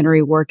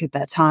documentary work at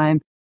that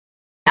time.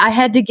 I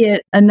had to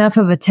get enough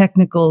of a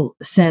technical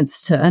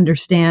sense to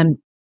understand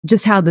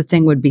just how the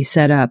thing would be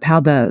set up, how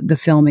the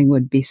filming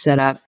would be set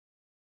up.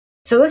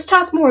 So let's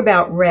talk more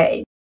about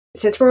Ray.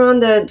 Since we're on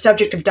the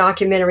subject of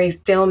documentary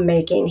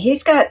filmmaking,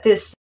 he's got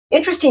this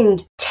interesting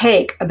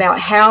take about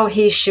how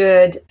he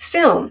should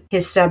film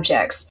his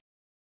subjects.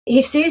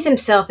 He sees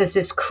himself as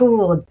this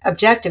cool,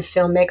 objective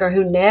filmmaker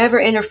who never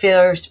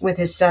interferes with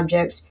his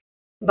subjects.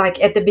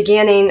 Like at the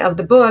beginning of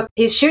the book,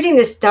 he's shooting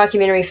this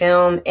documentary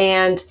film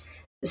and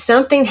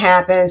something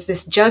happens.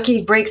 This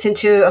junkie breaks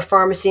into a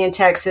pharmacy in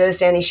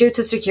Texas and he shoots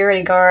a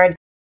security guard.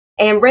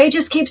 And Ray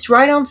just keeps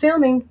right on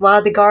filming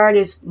while the guard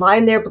is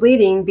lying there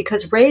bleeding,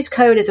 because Ray's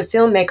code as a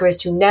filmmaker is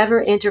to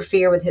never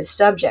interfere with his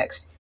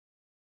subjects.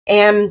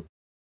 And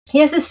he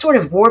has this sort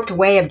of warped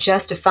way of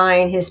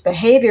justifying his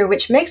behavior,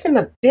 which makes him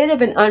a bit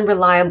of an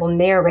unreliable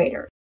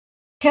narrator.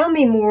 Tell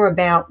me more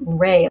about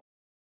Ray.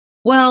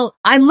 Well,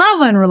 I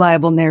love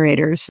unreliable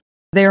narrators.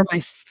 They're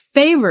my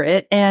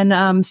favorite.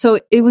 And so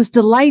it was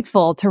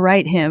delightful to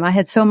write him. I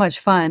had so much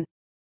fun.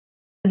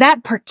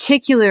 That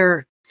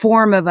particular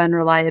form of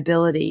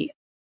unreliability,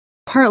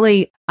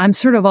 partly I'm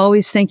sort of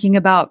always thinking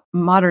about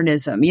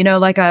modernism.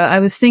 Like I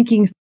was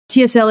thinking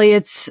T.S.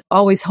 Eliot's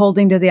always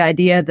holding to the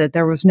idea that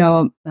there was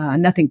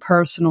nothing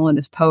personal in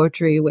his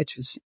poetry, which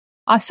was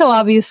so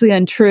obviously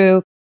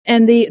untrue.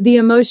 And the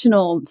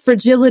emotional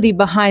fragility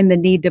behind the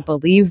need to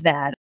believe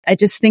that. I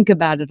just think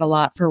about it a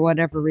lot for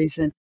whatever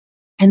reason.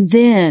 And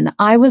then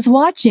I was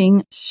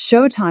watching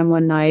Showtime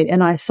one night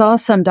and I saw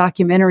some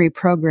documentary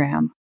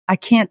program. I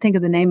can't think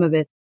of the name of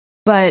it,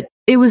 but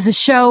it was a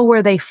show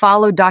where they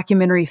followed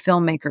documentary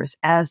filmmakers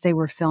as they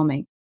were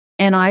filming.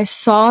 And I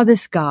saw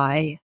this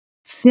guy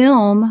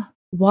film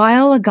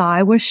while a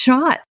guy was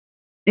shot.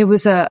 It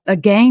was a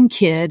gang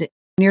kid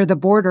near the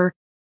border.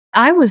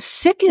 I was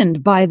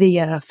sickened by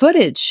the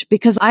footage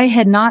because I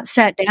had not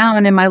sat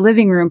down in my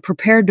living room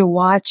prepared to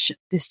watch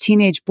this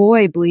teenage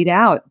boy bleed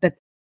out. But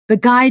the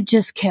guy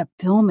just kept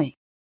filming.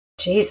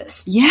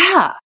 Jesus.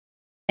 Yeah.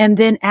 And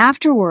then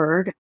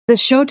afterward, the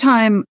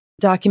Showtime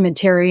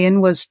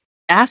documentarian was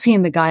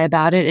asking the guy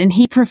about it, and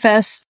he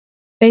professed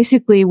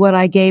basically what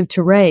I gave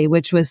to Ray,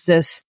 which was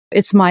this: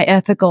 it's my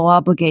ethical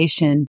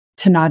obligation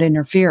to not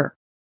interfere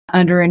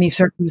under any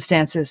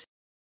circumstances.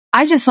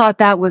 I just thought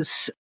that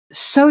was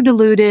so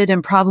diluted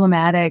and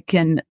problematic,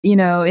 and,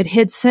 it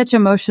hid such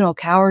emotional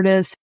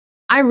cowardice.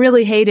 I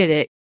really hated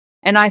it.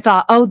 And I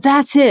thought, oh,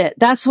 that's it.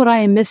 That's what I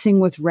am missing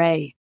with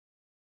Ray.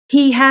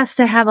 He has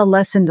to have a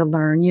lesson to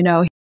learn.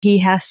 He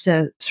has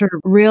to sort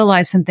of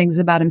realize some things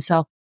about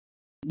himself.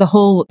 The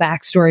whole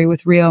backstory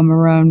with Rio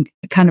Marone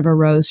kind of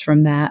arose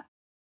from that.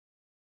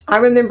 I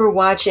remember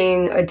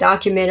watching a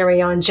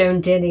documentary on Joan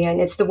Didion.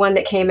 It's the one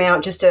that came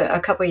out just a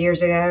couple of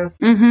years ago.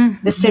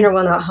 Mm-hmm. The Sinner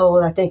Will Not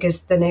Hold, I think,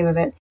 is the name of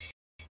it.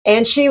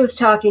 And she was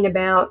talking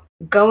about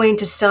going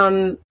to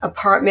some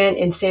apartment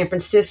in San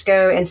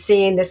Francisco and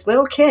seeing this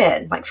little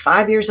kid, like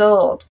 5 years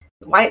old,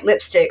 white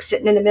lipstick,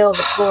 sitting in the middle of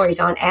the floor. He's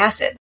on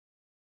acid.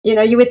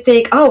 You would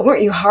think, oh,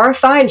 weren't you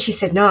horrified? And she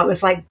said, no, it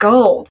was like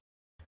gold,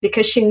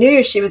 because she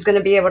knew she was going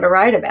to be able to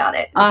write about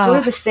it. It's sort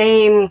of the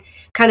same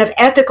kind of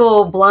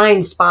ethical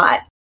blind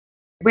spot.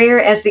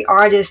 Where, as the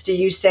artist, do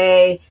you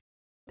say,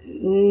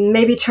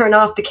 maybe turn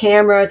off the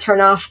camera,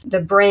 turn off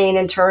the brain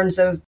in terms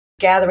of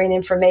gathering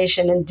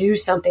information and do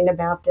something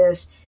about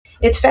this?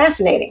 It's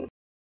fascinating.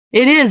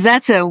 It is.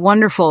 That's a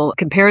wonderful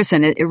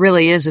comparison. It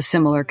really is a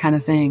similar kind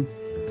of thing.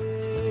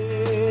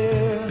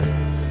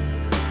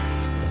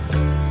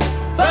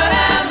 But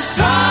I'm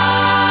strong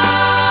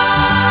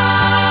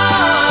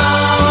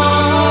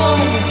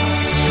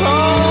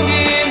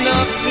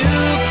enough to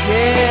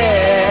carry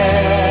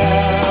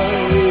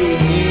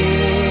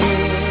him.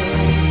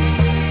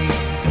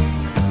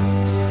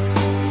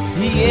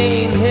 He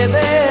ain't heavy.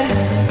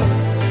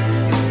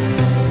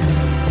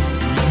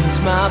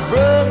 He's my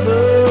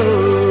brother.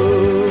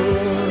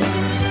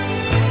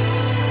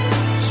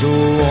 So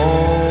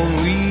on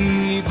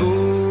we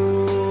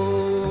go.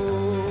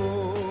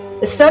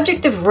 The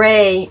subject of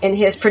Ray and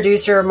his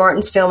producer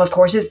Martin's film, of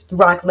course, is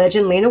rock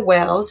legend Lena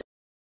Wells.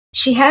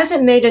 She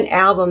hasn't made an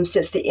album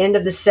since the end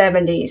of the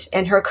 70s,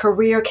 and her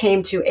career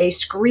came to a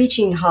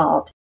screeching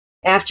halt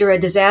after a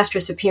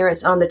disastrous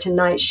appearance on The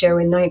Tonight Show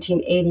in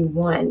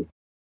 1981.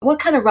 What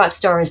kind of rock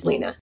star is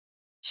Lena?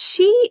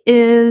 She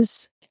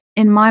is,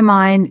 in my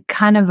mind,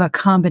 kind of a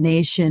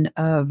combination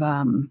of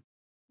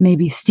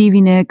maybe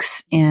Stevie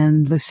Nicks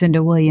and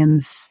Lucinda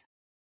Williams.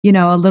 You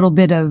know, a little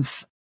bit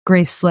of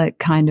Grace Slick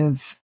kind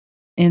of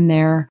in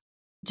there.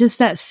 Just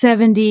that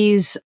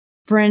 70s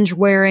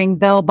fringe-wearing,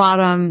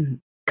 bell-bottom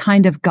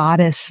kind of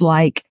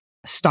goddess-like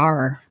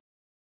star.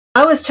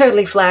 I was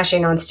totally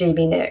flashing on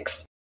Stevie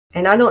Nicks,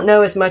 and I don't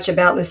know as much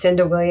about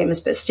Lucinda Williams,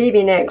 but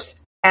Stevie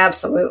Nicks,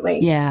 absolutely.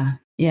 Yeah.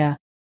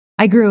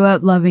 I grew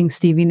up loving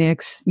Stevie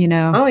Nicks, you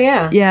know. Oh,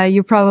 yeah. Yeah,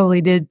 you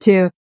probably did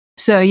too.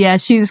 So yeah,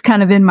 she was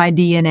kind of in my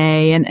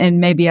DNA, and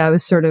maybe I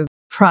was sort of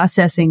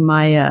processing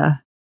my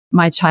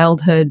my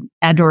childhood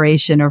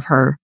adoration of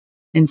her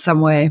in some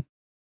way.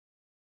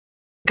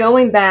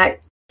 Going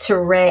back to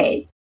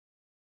Ray,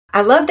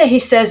 I love that he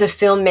says of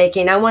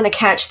filmmaking, I want to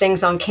catch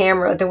things on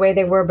camera the way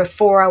they were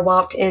before I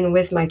walked in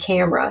with my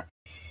camera.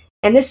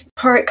 And this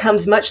part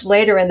comes much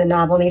later in the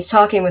novel, and he's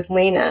talking with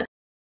Lena.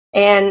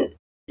 And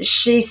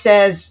she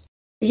says,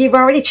 you've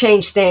already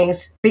changed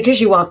things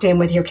because you walked in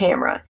with your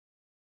camera.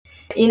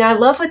 You know, I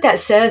love what that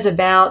says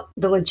about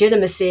the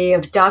legitimacy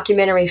of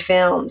documentary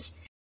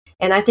films.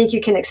 And I think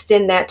you can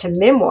extend that to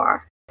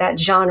memoir, that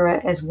genre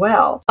as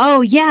well. Oh,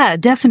 yeah,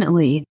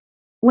 definitely.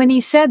 When he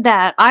said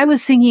that, I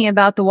was thinking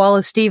about the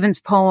Wallace Stevens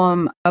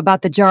poem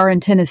about the jar in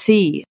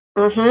Tennessee.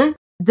 Mm-hmm.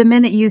 The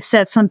minute you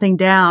set something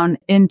down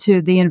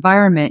into the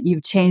environment,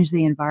 you've changed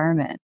the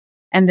environment.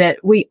 And that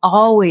we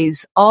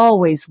always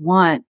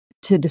want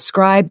to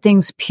describe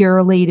things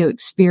purely, to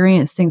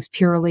experience things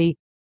purely,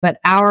 but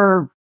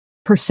our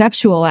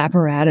perceptual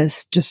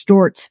apparatus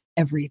distorts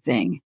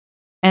everything.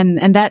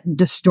 And that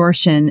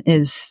distortion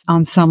is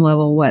on some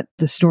level what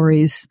the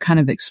story's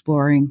kind of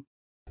exploring.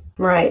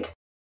 Right.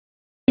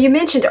 You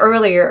mentioned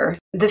earlier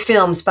the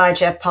films by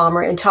Jeff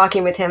Palmer and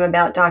talking with him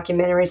about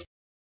documentaries.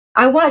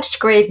 I watched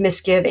Grave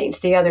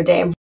Misgivings the other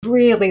day and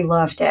really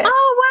loved it.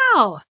 Oh,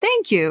 wow.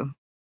 Thank you.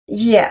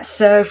 Yes.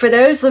 So for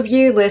those of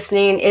you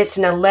listening, it's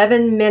an around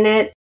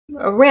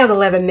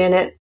 11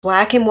 minute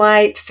black and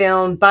white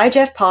film by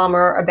Jeff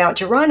Palmer about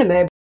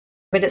Geronimo,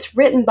 but it's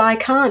written by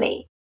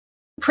Connie.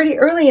 Pretty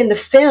early in the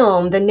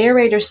film, the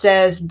narrator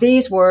says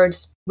these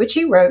words, which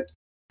he wrote,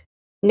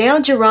 "Now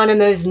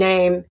Geronimo's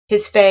name,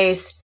 his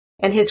face,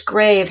 and his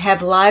grave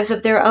have lives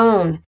of their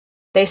own.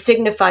 They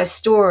signify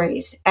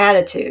stories,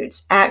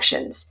 attitudes,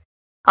 actions,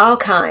 all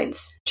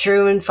kinds,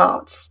 true and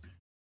false."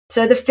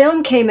 So the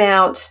film came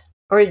out,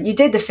 or you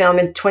did the film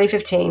in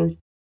 2015.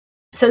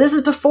 So this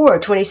is before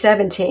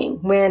 2017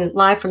 when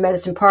Live from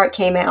Medicine Park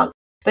came out.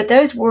 But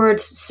those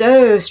words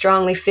so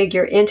strongly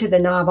figure into the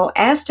novel,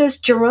 as does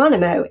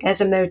Geronimo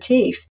as a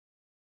motif.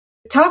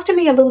 Talk to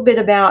me a little bit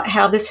about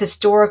how this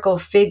historical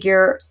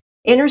figure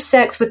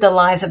intersects with the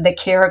lives of the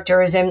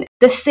characters and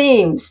the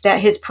themes that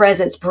his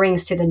presence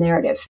brings to the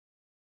narrative.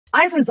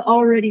 I was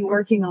already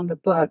working on the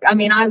book. I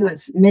mean, I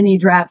was many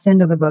drafts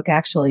into the book,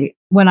 actually,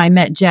 when I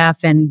met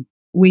Jeff, and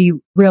we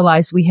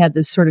realized we had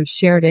this sort of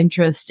shared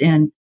interest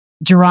in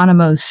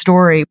Geronimo's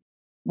story.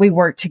 We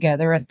worked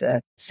together at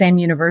the same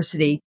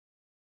university.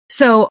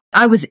 So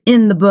I was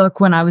in the book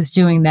when I was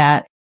doing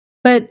that.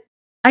 But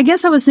I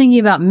guess I was thinking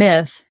about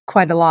myth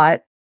quite a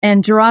lot.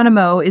 And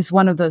Geronimo is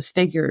one of those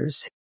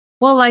figures.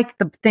 Well, like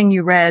the thing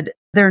you read,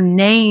 their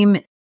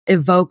name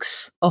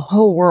evokes a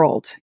whole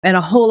world and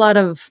a whole lot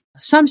of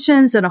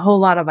assumptions and a whole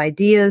lot of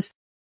ideas.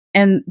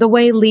 And the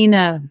way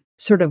Lena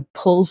sort of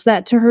pulls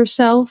that to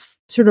herself,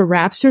 sort of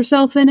wraps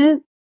herself in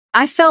it,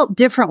 I felt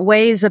different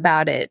ways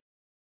about it.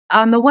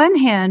 On the one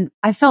hand,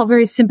 I felt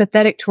very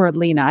sympathetic toward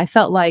Lena. I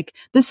felt like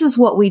this is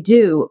what we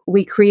do.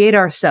 We create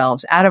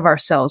ourselves out of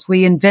ourselves.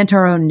 We invent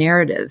our own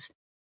narratives,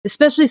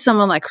 especially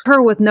someone like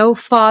her with no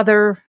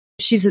father.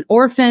 She's an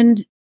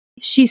orphan.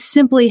 She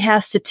simply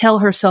has to tell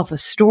herself a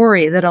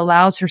story that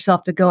allows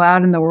herself to go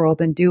out in the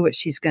world and do what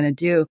she's going to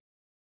do.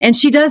 And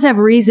she does have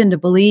reason to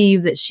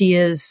believe that she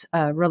is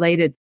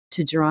related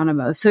to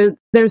Geronimo. So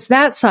there's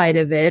that side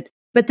of it.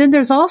 But then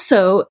there's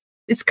also,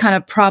 it's kind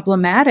of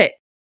problematic,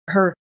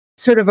 her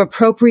sort of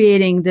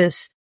appropriating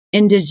this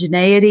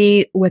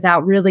indigeneity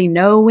without really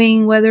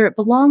knowing whether it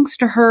belongs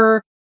to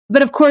her,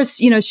 But of course,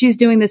 she's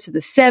doing this in the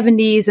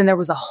 70s, and there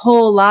was a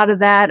whole lot of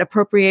that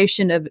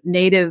appropriation of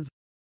native,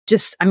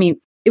 it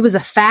was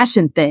a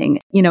fashion thing,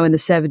 in the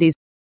 70s.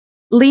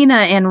 Lena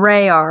and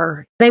Ray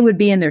they would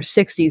be in their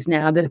 60s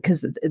now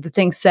because the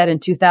thing's set in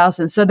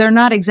 2000. So they're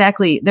not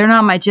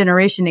my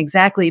generation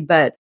exactly,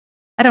 but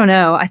I don't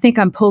know. I think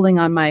I'm pulling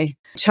on my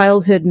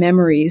childhood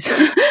memories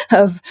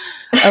of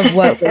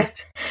what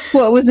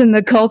was in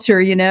the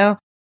culture,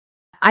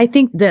 I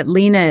think that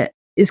Lena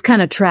is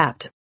kind of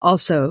trapped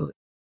also.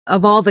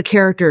 Of all the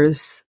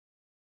characters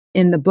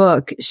in the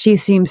book, she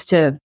seems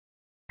to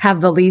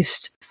have the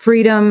least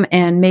freedom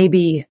and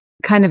maybe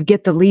kind of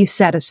get the least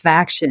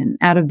satisfaction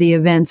out of the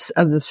events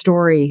of the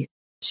story.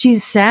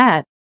 She's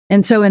sad.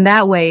 And so in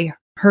that way,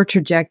 her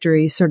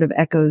trajectory sort of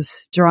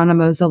echoes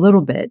Geronimo's a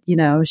little bit.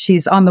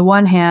 She's on the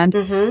one hand,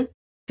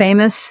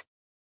 famous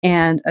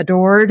and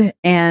adored.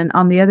 And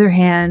on the other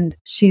hand,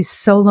 she's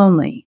so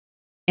lonely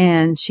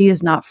and she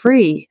is not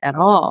free at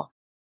all.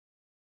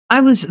 I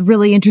was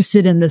really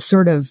interested in the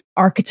sort of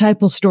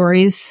archetypal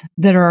stories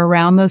that are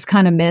around those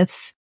kind of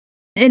myths.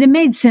 And it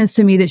made sense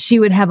to me that she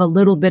would have a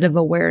little bit of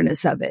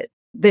awareness of it,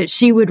 that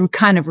she would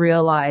kind of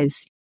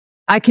realize,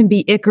 I can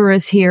be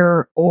Icarus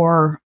here,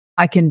 or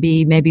I can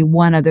be maybe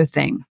one other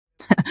thing.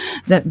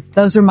 That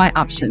those are my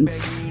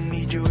options. The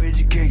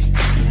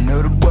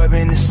boy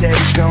been the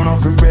savage gone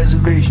off the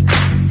reservation.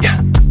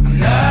 Yeah.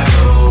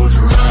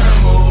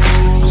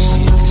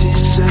 Since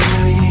it's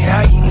suddenly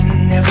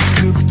heightened, never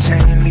could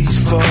pretend, at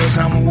least far as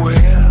I'm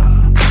aware.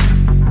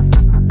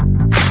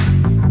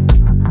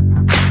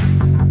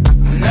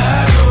 I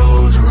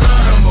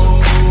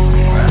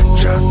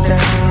drop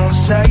down on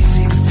sight,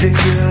 see the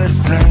figure of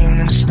the flame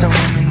and the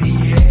storm in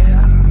the air.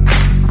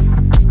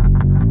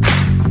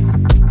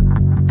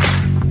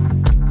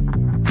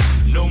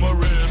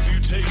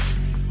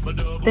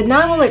 The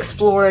novel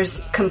explores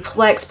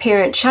complex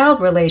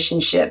parent-child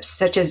relationships,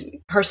 such as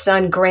her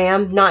son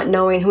Graham not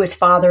knowing who his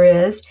father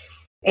is,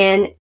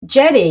 and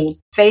Jetty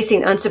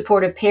facing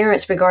unsupportive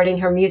parents regarding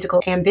her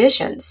musical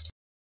ambitions.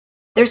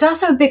 There's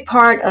also a big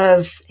part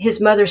of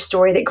his mother's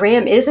story that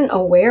Graham isn't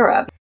aware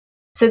of.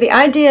 So the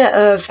idea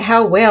of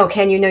how well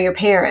can you know your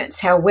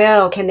parents, how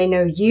well can they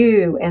know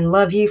you and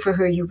love you for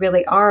who you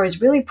really are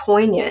is really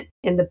poignant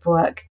in the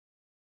book.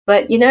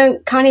 But,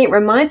 Connie, it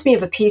reminds me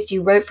of a piece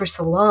you wrote for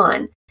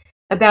Salon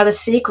about a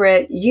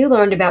secret you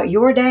learned about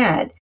your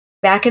dad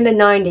back in the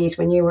 90s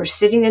when you were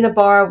sitting in a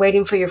bar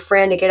waiting for your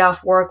friend to get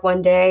off work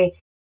one day.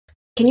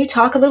 Can you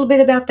talk a little bit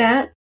about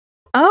that?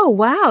 Oh,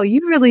 wow. You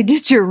really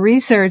did your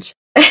research.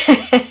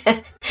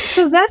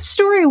 So that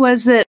story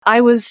was that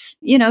I was,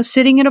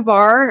 sitting in a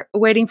bar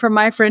waiting for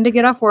my friend to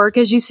get off work,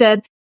 as you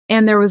said,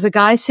 and there was a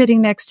guy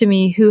sitting next to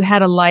me who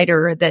had a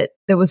lighter that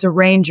was a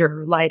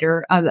Ranger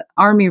lighter, the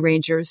Army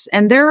Rangers,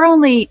 and they're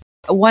only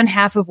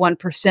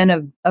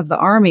 0.5% of the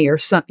Army, or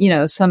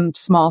some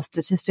small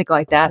statistic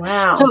like that.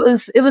 Wow. So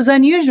it was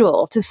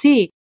unusual to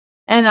see.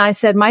 And I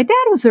said, my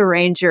dad was a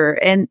Ranger,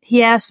 and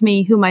he asked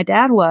me who my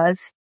dad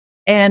was,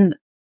 and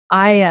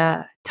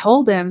I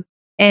told him,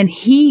 and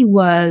he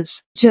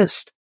was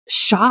just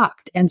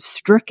shocked and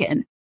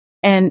stricken.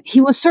 And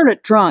he was sort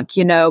of drunk,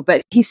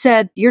 but he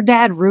said, your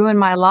dad ruined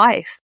my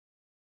life.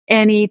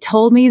 And he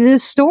told me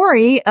this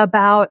story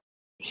about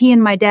he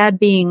and my dad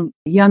being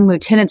young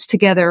lieutenants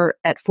together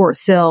at Fort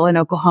Sill in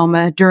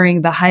Oklahoma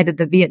during the height of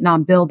the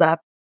Vietnam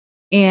buildup.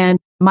 And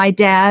my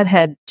dad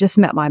had just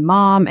met my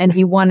mom, and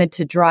he wanted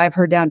to drive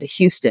her down to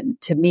Houston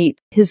to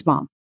meet his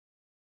mom.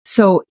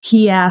 So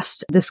he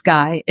asked this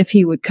guy if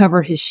he would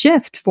cover his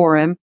shift for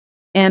him.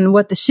 And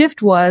what the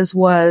shift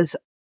was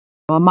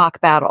a mock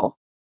battle.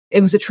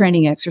 It was a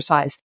training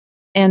exercise.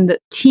 And the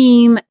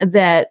team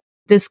that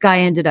this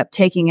guy ended up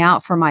taking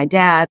out for my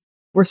dad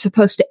were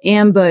supposed to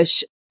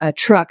ambush a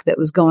truck that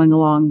was going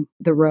along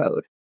the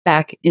road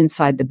back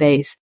inside the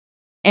base.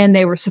 And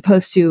they were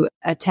supposed to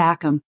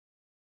attack him.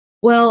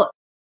 Well,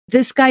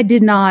 this guy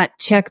did not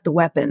check the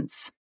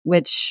weapons,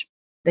 which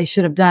they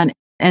should have done.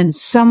 And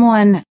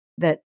someone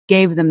that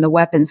gave them the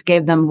weapons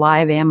gave them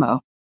live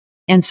ammo.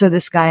 And so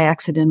this guy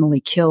accidentally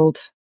killed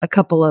a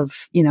couple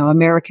of,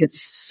 American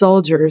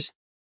soldiers,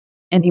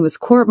 and he was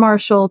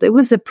court-martialed. It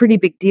was a pretty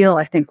big deal,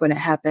 I think, when it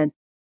happened.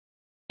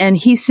 And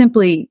he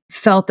simply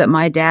felt that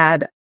my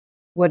dad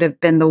would have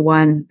been the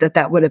one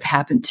that would have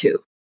happened to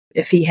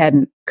if he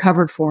hadn't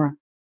covered for him.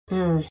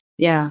 Mm.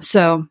 Yeah.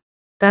 So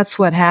that's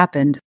what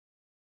happened.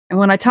 And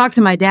when I talked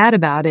to my dad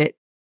about it,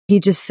 he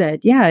just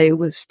said, yeah, it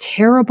was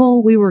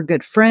terrible. We were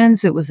good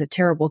friends. It was a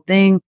terrible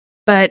thing,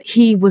 but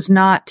he was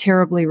not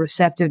terribly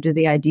receptive to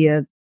the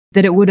idea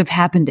that it would have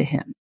happened to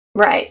him.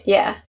 Right.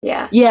 Yeah.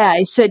 Yeah. Yeah.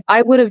 He said,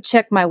 I would have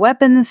checked my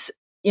weapons.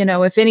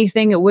 If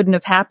anything, it wouldn't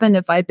have happened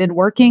if I'd been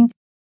working,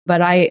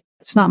 but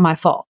it's not my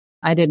fault.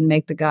 I didn't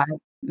make the guy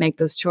make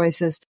those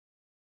choices.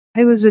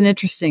 It was an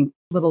interesting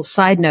little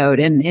side note,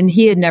 and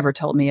he had never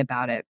told me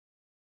about it.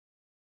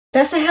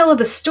 That's a hell of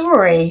a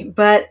story,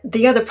 but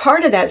the other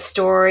part of that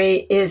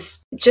story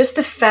is just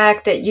the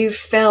fact that you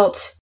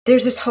felt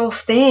there's this whole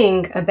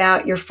thing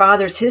about your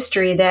father's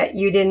history that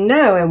you didn't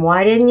know, and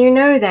why didn't you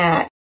know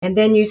that? And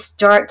then you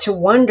start to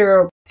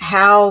wonder,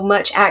 how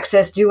much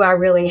access do I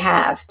really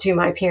have to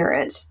my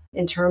parents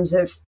in terms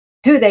of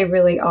who they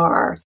really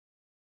are?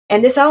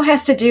 And this all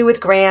has to do with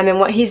Graham and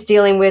what he's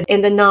dealing with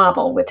in the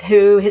novel, with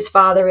who his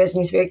father is.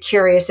 And he's very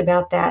curious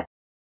about that.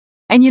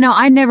 And,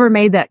 I never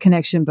made that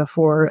connection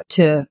before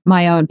to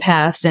my own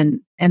past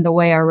and the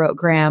way I wrote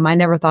Graham. I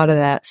never thought of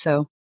that.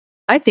 So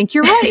I think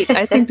you're right.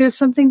 I think there's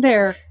something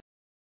there.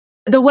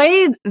 The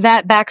way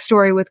that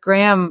backstory with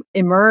Graham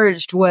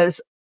emerged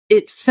was,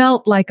 it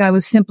felt like I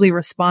was simply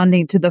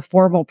responding to the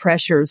formal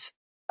pressures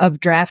of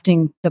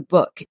drafting the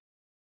book.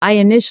 I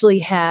initially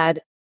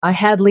had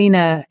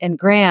Lena and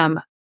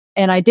Graham,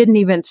 and I didn't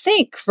even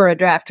think for a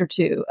draft or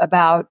two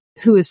about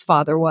who his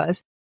father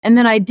was. And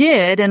then I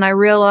did, and I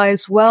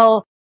realized,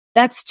 well,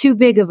 that's too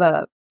big of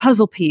a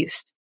puzzle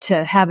piece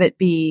to have it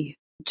be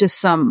just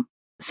some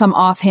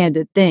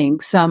offhanded thing.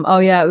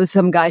 It was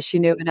some guy she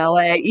knew in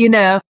LA,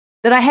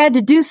 that I had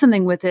to do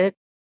something with it.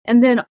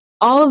 And then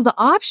all of the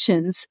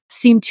options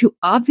seemed too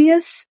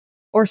obvious,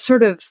 or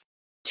sort of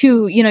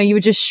too, you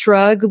would just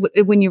shrug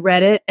when you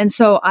read it. And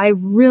so I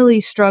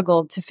really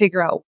struggled to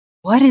figure out,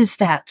 what is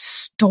that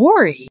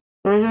story?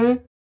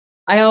 Mm-hmm.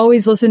 I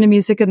always listen to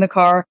music in the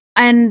car.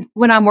 And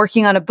when I'm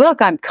working on a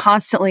book, I'm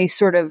constantly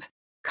sort of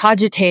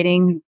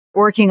cogitating,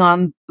 working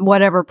on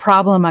whatever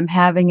problem I'm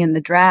having in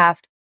the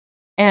draft.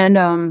 And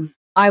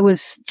I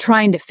was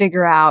trying to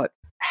figure out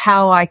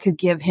how I could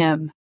give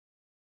him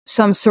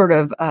some sort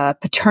of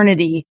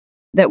paternity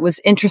that was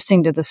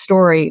interesting to the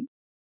story.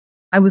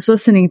 I was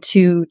listening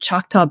to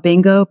Choctaw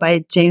Bingo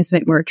by James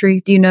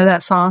McMurtry. Do you know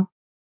that song?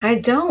 I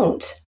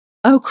don't.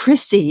 Oh,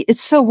 Christy,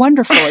 it's so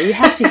wonderful. You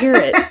have to hear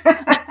it.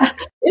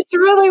 It's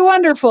really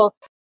wonderful.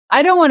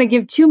 I don't want to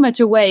give too much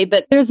away,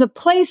 but there's a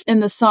place in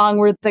the song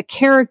where the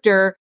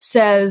character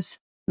says,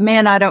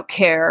 "Man, I don't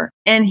care."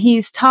 And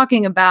he's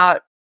talking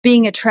about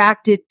being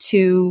attracted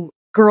to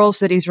girls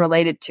that he's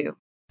related to.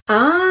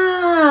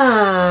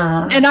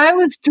 Ah. And I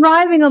was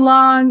driving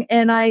along,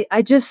 and I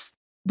just,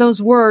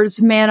 those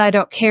words, "Man, I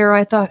don't care,"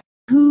 I thought,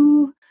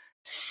 who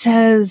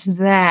says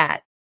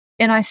that?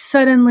 And I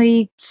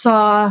suddenly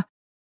saw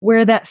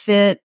where that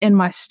fit in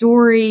my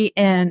story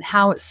and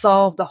how it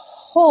solved a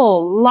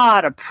whole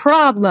lot of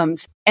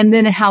problems. And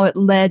then how it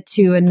led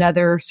to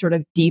another sort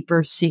of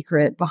deeper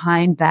secret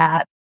behind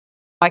that.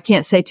 I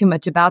can't say too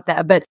much about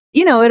that, but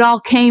it all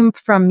came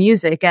from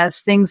music, as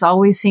things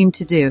always seem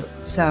to do.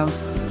 So.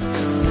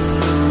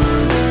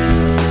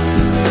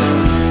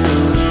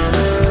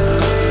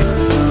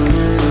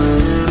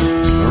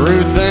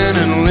 Ruth Ann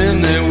and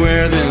Lynn, they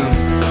wear them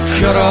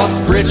cut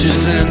off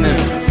breeches and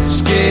them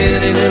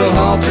skinny little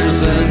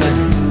halters, and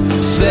them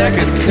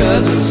second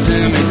cousins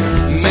to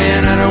me.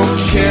 Man, I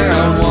don't care,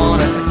 I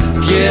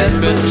wanna get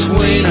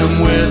between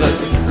them with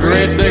a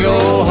great big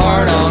old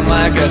heart on,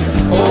 like a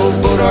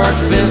old boat-arc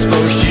fence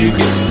post you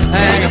can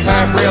hang a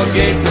pipe rail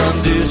gate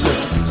from. Do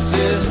some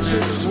sister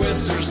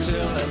twisters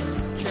till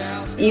the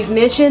cows. You've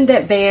mentioned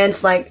that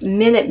bands like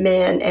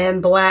Minutemen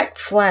and Black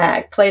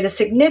Flag played a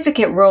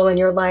significant role in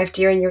your life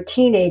during your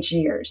teenage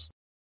years.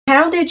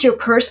 How did your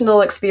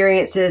personal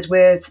experiences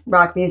with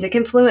rock music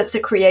influence the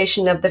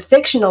creation of the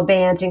fictional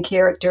bands and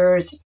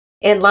characters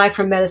in Live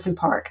from Medicine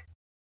Park?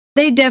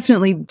 They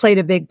definitely played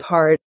a big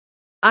part.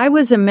 I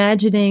was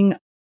imagining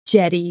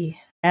Jetty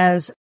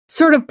as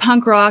sort of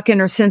punk rock in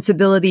her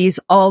sensibilities,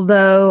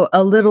 although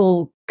a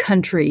little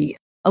country,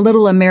 a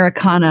little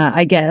Americana,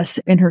 I guess,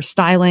 in her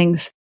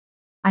stylings.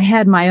 I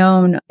had my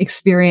own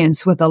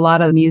experience with a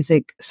lot of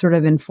music sort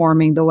of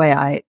informing the way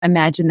I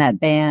imagine that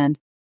band.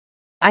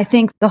 I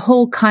think the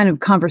whole kind of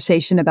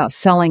conversation about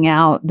selling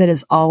out that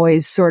is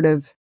always sort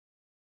of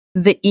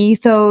the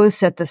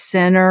ethos at the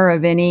center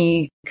of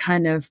any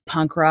kind of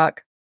punk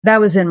rock, that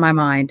was in my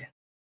mind.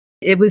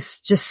 It was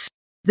just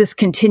this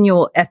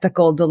continual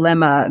ethical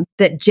dilemma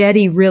that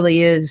Jetty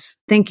really is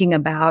thinking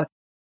about,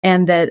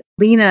 and that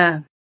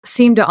Lena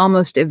seemed to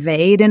almost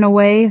evade in a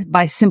way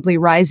by simply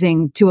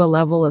rising to a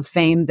level of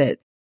fame that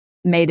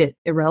made it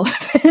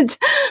irrelevant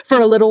for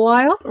a little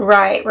while.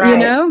 Right.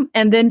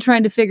 And then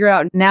trying to figure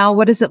out, now,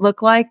 what does it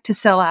look like to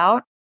sell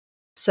out?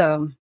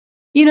 So,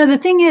 the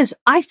thing is,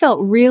 I felt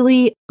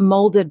really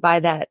molded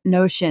by that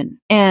notion.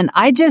 And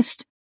I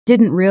just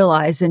didn't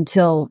realize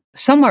until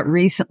somewhat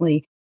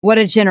recently what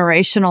a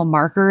generational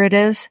marker it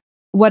is,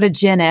 what a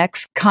Gen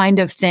X kind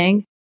of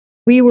thing.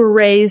 We were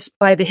raised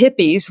by the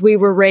hippies. We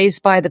were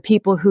raised by the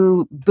people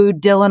who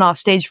booed Dylan off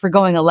stage for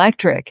going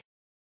electric.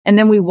 And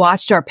then we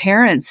watched our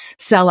parents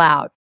sell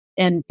out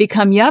and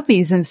become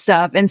yuppies and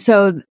stuff. And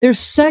so there's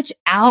such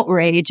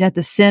outrage at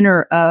the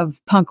center of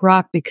punk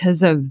rock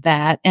because of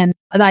that. And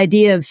the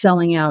idea of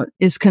selling out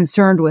is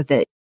concerned with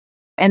it.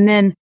 And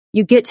then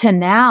you get to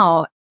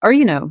now, or,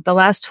 the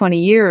last 20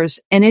 years,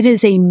 and it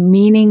is a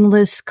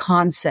meaningless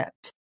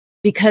concept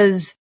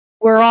because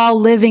we're all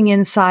living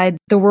inside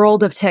the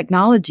world of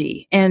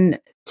technology. And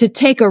to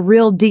take a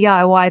real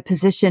DIY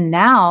position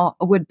now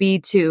would be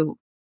to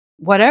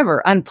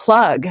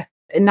unplug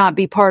and not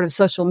be part of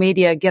social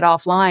media, get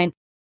offline.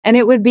 And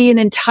it would be an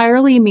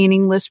entirely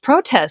meaningless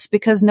protest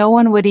because no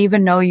one would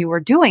even know you were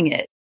doing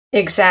it.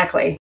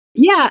 Exactly.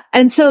 Yeah.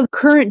 And so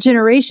current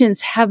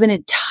generations have an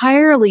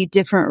entirely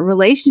different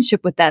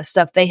relationship with that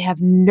stuff. They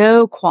have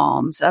no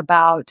qualms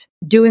about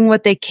doing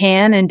what they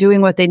can and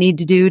doing what they need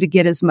to do to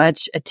get as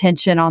much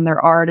attention on their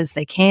art as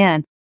they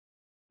can.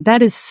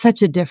 That is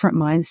such a different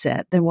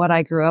mindset than what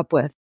I grew up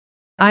with.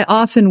 I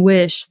often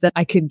wish that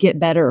I could get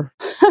better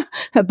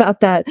about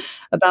that.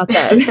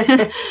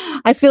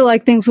 I feel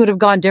like things would have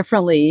gone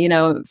differently,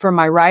 for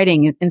my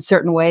writing in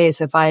certain ways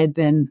if I had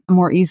been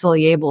more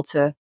easily able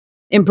to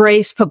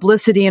embrace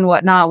publicity and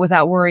whatnot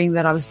without worrying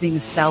that I was being a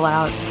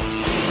sellout.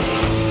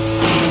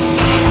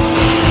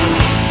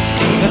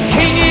 The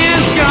king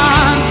is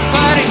gone,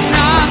 but he's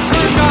not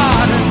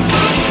forgotten.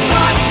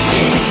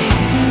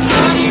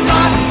 Johnny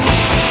Rotten.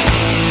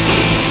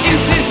 Is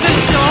this the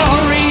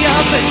story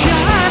of the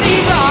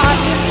Johnny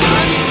Rotten?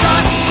 Johnny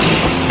Rotten.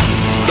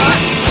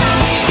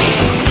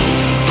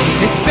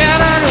 It's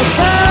better to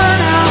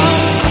burn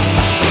out.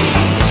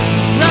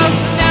 His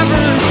rust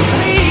never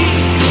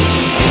sleeps.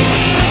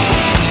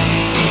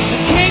 The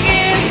king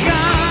is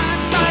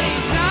gone, but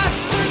he's not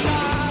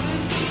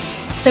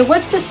forgotten. So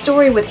what's the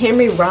story with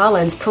Henry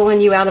Rollins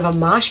pulling you out of a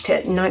mosh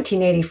pit in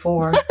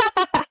 1984?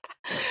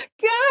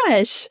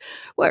 Gosh,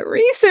 what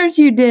research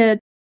you did.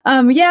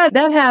 Yeah,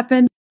 that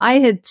happened. I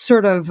had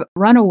sort of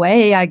run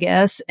away, I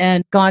guess,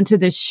 and gone to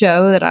this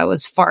show that I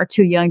was far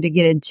too young to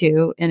get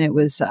into. And it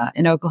was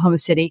in Oklahoma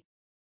City,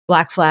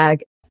 Black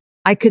Flag.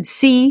 I could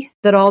see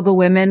that all the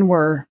women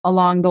were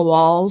along the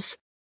walls,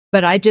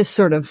 but I just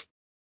sort of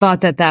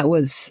thought that that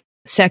was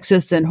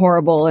sexist and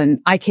horrible.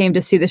 And I came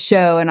to see the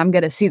show and I'm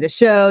going to see the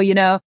show,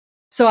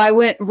 So I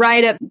went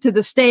right up to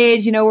the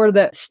stage, where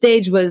the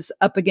stage was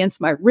up against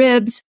my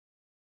ribs.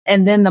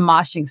 And then the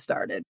moshing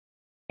started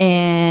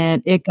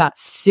and it got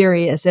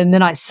serious. And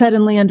then I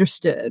suddenly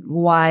understood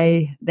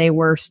why they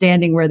were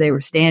standing where they were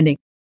standing.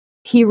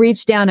 He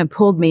reached down and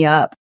pulled me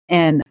up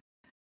and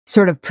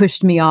sort of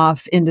pushed me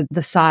off into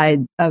the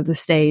side of the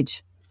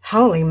stage.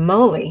 Holy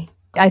moly.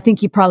 I think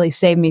he probably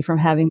saved me from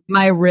having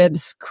my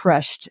ribs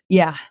crushed.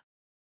 Yeah.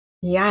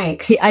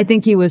 Yikes. I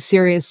think he was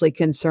seriously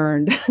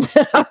concerned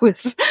that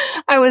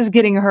I was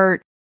getting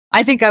hurt.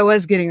 I think I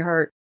was getting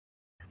hurt.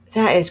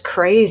 That is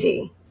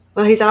crazy.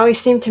 Well, he's always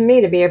seemed to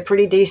me to be a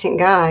pretty decent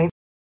guy.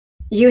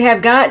 You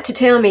have got to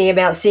tell me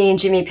about seeing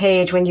Jimmy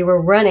Page when you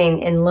were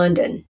running in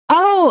London.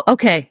 Oh,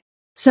 okay.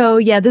 So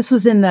yeah, this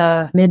was in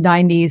the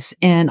mid-90s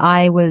and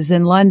I was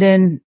in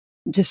London,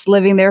 just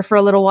living there for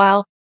a little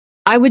while.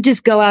 I would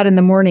just go out in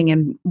the morning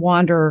and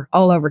wander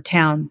all over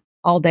town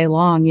all day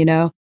long,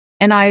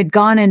 And I had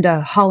gone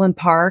into Holland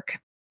Park.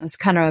 I was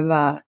kind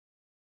of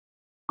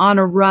on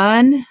a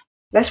run.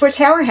 That's where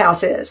Tower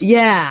House is.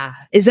 Yeah.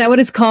 Is that what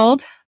it's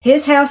called?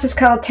 His house is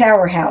called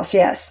Tower House,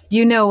 yes.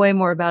 You know way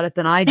more about it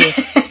than I do.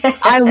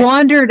 I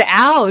wandered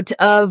out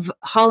of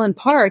Holland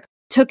Park,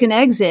 took an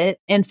exit,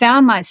 and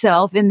found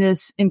myself in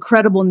this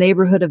incredible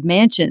neighborhood of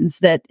mansions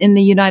that in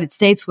the United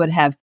States would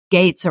have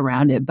gates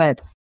around it.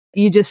 But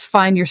you just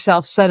find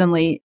yourself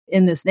suddenly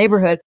in this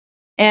neighborhood.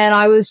 And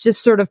I was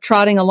just sort of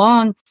trotting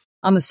along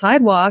on the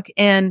sidewalk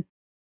and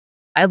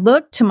I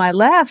looked to my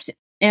left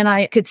and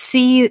I could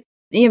see,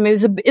 it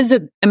was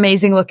an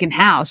amazing looking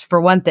house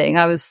for one thing.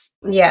 I was,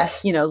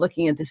 yes,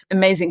 looking at this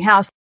amazing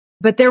house,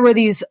 but there were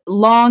these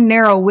long,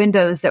 narrow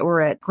windows that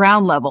were at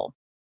ground level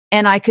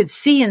and I could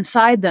see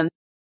inside them.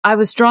 I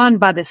was drawn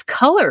by this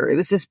color. It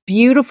was this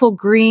beautiful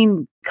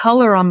green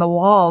color on the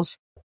walls.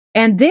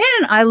 And then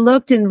I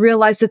looked and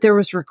realized that there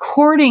was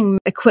recording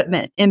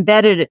equipment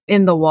embedded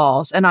in the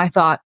walls. And I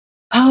thought,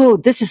 oh,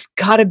 this has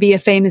got to be a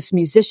famous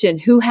musician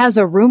who has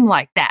a room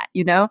like that,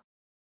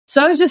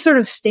 So I was just sort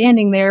of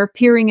standing there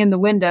peering in the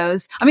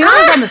windows. I mean,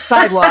 I was on the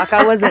sidewalk.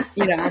 I wasn't,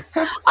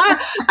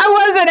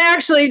 I wasn't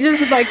actually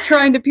just like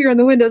trying to peer in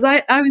the windows.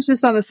 I was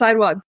just on the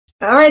sidewalk.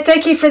 All right.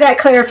 Thank you for that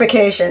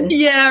clarification.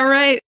 Yeah,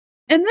 right.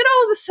 And then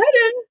all of a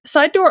sudden,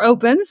 side door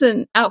opens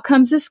and out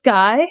comes this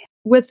guy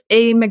with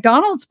a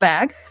McDonald's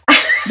bag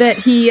that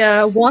he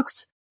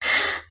walks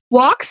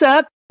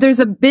up. There's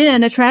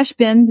a trash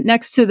bin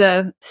next to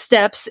the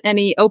steps, and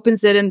he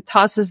opens it and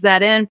tosses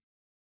that in.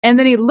 And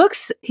then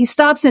he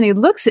stops and he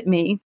looks at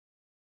me.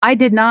 I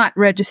did not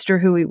register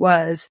who he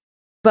was,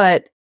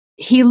 but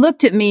he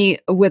looked at me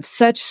with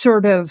such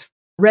sort of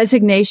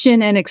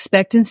resignation and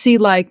expectancy,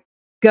 like,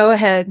 go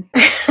ahead,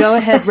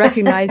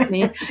 recognize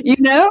me,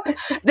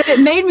 that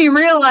it made me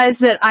realize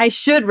that I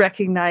should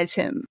recognize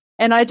him.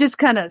 And I just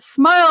kind of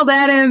smiled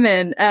at him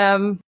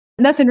and,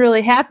 nothing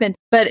really happened,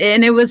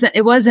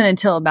 it wasn't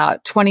until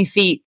about 20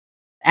 feet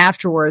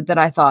afterward that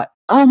I thought,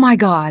 oh my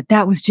God,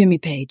 that was Jimmy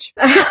Page.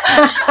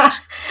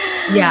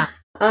 Yeah.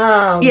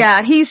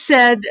 Yeah. He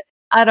said,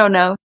 I don't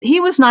know. He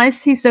was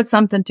nice. He said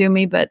something to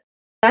me, but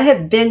I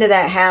have been to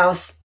that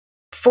house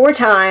 4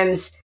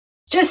 times,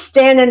 just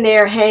standing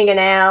there hanging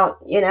out.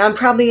 I'm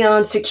probably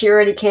on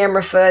security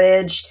camera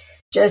footage,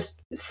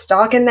 just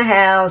stalking the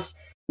house.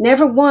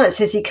 Never once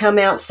has he come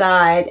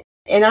outside.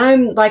 And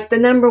I'm like the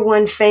number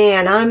one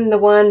fan. I'm the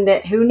one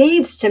who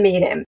needs to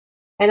meet him.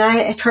 And I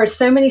have heard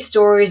so many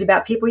stories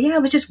about people. Yeah, I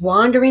was just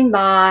wandering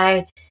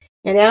by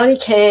and out he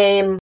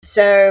came.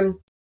 So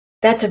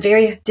that's a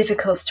very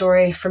difficult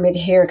story for me to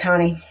hear,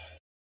 Connie.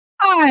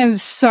 I'm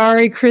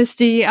sorry,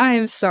 Christy. I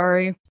am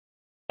sorry.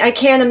 I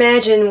can't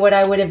imagine what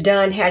I would have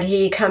done had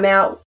he come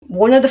out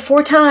one of the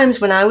 4 times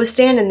when I was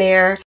standing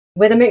there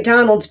with a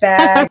McDonald's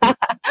bag.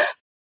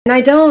 And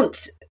I don't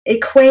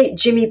equate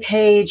Jimmy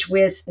Page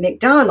with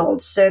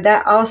McDonald's, so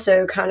that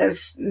also kind of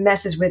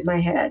messes with my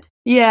head.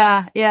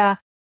 Yeah.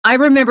 I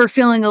remember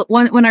feeling,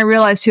 when I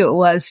realized who it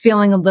was,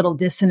 feeling a little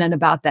dissonant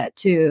about that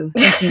too.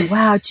 Thinking,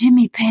 wow,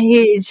 Jimmy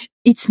Page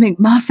eats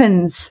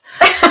McMuffins.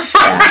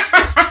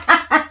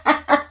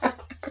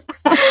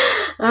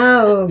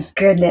 Oh,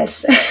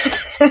 goodness.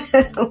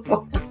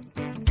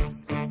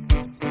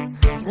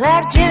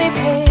 Like Jimmy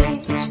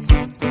Page,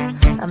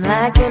 I'm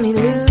like Emmy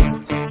Lou,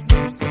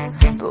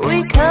 but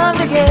we come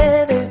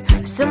together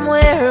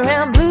somewhere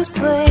around blue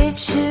suede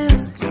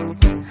shoes.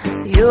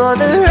 You're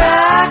the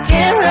rock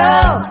and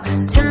roll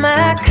to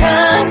my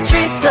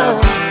country soul,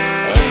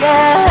 and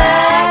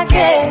I like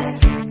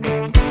it.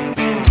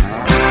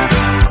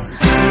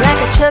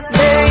 Like a Chuck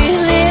Berry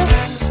lip,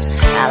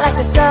 I like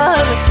the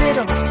sound of the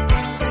fiddle,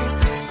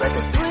 but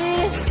the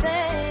sweetest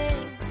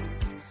thing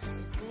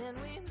is when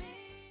we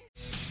meet.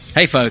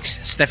 Hey folks,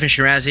 Stefan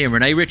Shirazi and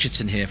Renee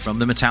Richardson here from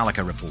the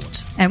Metallica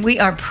Report. And we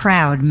are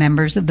proud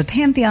members of the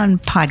Pantheon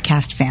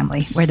podcast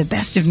family, where the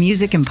best of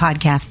music and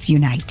podcasts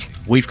unite.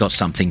 We've got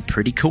something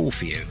pretty cool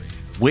for you.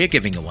 We're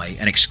giving away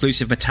an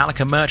exclusive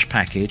Metallica merch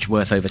package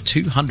worth over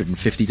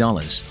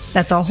 $250.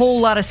 That's a whole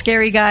lot of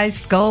Scary Guys,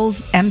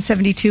 skulls,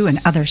 M72, and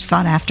other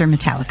sought-after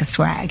Metallica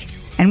swag.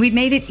 And we've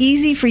made it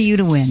easy for you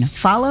to win.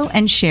 Follow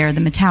and share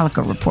the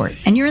Metallica Report,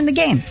 and you're in the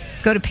game.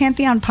 Go to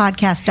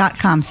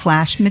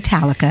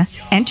pantheonpodcast.com/Metallica,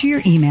 enter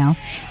your email,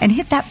 and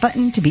hit that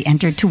button to be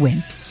entered to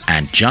win.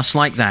 And just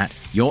like that,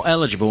 you're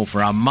eligible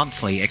for our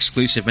monthly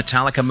exclusive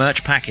Metallica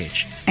merch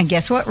package. And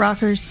guess what,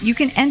 rockers? You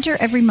can enter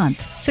every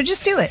month, so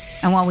just do it.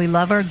 And while we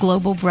love our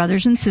global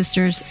brothers and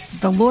sisters,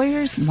 the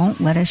lawyers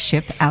won't let us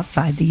ship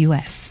outside the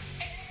U.S.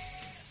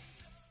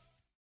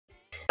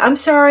 I'm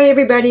sorry,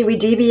 everybody. We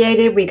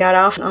deviated. We got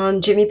off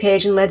on Jimmy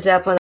Page and Led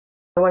Zeppelin.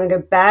 I want to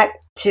go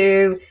back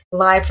to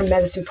Live from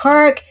Medicine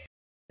Park,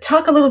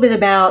 talk a little bit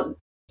about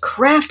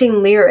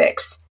crafting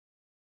lyrics,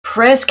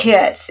 press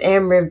kits,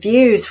 and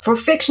reviews for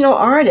fictional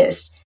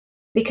artists,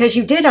 because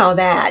you did all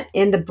that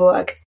in the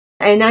book.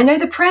 And I know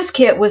the press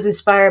kit was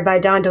inspired by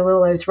Don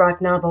DeLillo's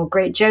rock novel,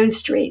 Great Jones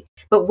Street.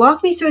 But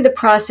walk me through the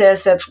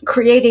process of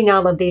creating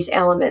all of these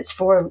elements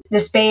for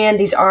this band,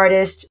 these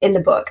artists in the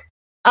book.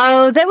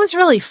 Oh, that was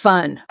really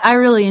fun. I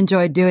really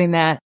enjoyed doing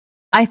that.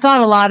 I thought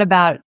a lot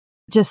about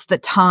just the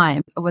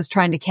time I was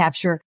trying to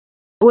capture.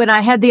 When I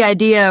had the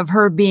idea of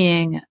her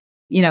being,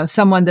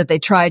 someone that they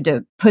tried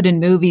to put in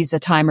movies a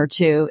time or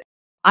two,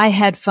 I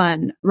had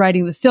fun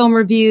writing the film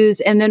reviews,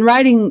 and then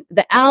writing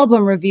the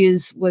album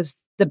reviews was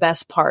the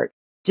best part.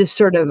 Just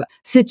sort of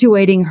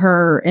situating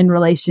her in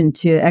relation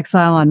to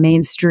Exile on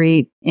Main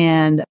Street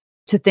and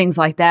to things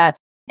like that.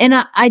 And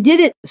I did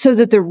it so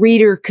that the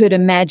reader could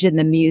imagine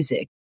the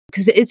music,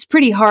 because it's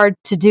pretty hard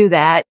to do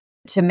that,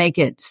 to make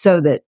it so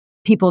that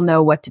people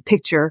know what to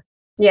picture.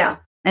 Yeah.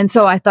 And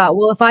so I thought,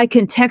 well, if I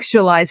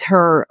contextualize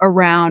her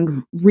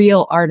around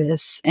real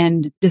artists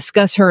and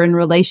discuss her in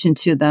relation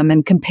to them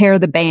and compare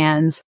the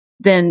bands,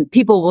 then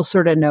people will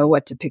sort of know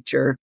what to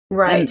picture.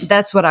 Right. And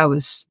that's what I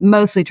was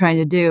mostly trying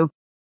to do.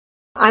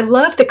 I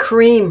love the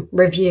Cream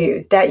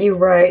review that you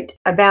wrote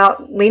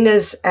about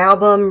Lena's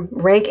album,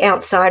 Rank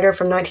Outsider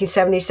from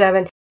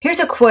 1977. Here's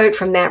a quote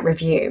from that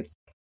review.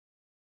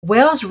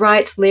 Wells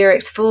writes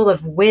lyrics full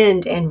of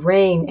wind and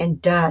rain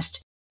and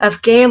dust,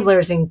 of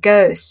gamblers and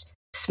ghosts,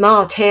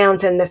 small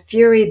towns and the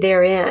fury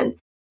therein.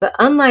 But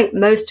unlike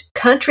most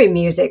country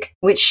music,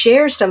 which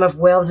shares some of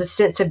Wells's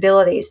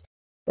sensibilities,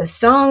 the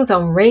songs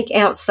on Rank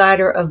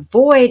Outsider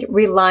avoid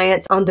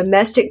reliance on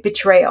domestic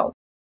betrayal.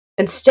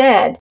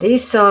 Instead,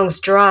 these songs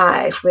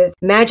drive with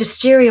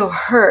magisterial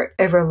hurt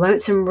over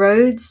lonesome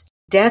roads,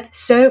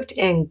 death-soaked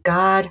and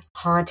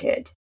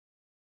God-haunted.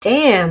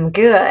 Damn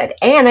good.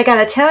 And I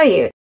gotta tell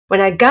you,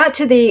 when I got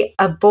to the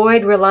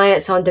avoid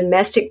reliance on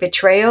domestic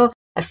betrayal,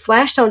 I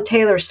flashed on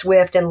Taylor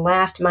Swift and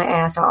laughed my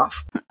ass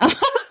off.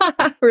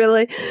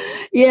 Really?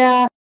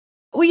 Yeah.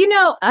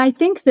 Well, I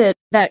think that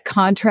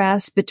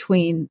contrast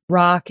between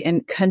rock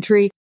and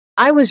country,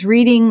 I was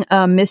reading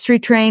Mystery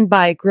Train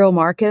by Greil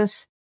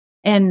Marcus,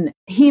 and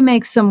he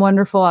makes some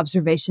wonderful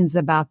observations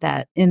about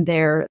that in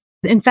there.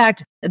 In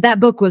fact, that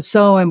book was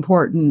so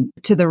important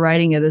to the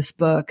writing of this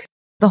book.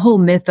 The whole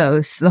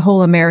mythos, the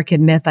whole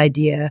American myth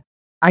idea.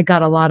 I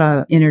got a lot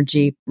of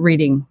energy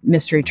reading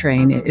Mystery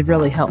Train. It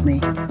really helped me.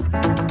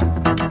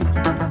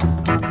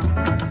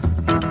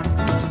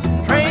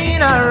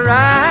 Train I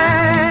ride,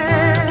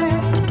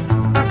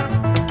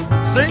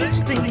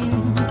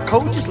 16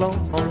 coaches long.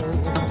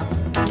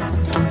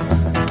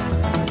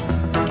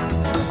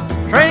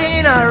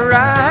 Train I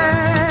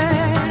ride,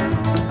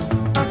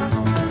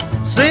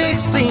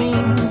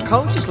 16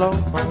 coaches long.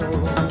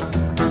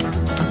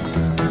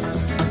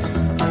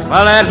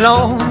 Well, that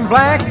long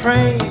black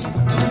train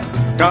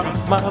got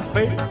my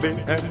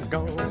baby and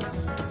gone.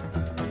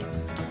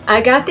 I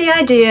got the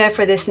idea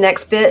for this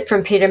next bit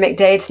from Peter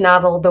McDade's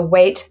novel, The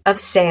Weight of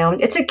Sound.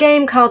 It's a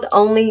game called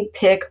Only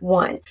Pick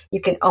One.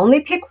 You can only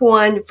pick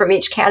one from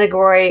each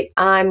category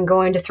I'm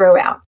going to throw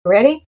out.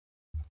 Ready?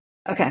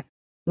 Okay.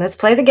 Let's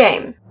play the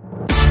game.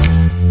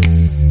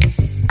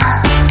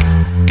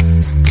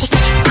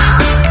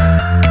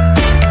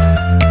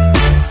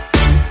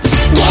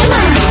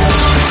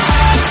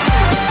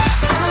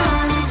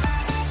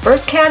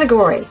 First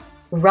category,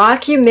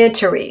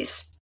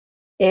 rockumentaries.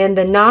 In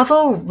the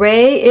novel,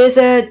 Ray is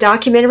a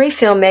documentary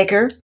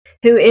filmmaker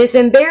who is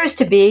embarrassed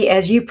to be,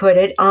 as you put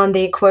it, on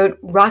the,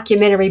 quote,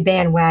 rockumentary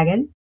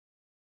bandwagon.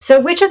 So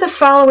which of the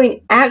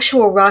following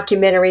actual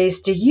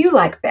rockumentaries do you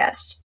like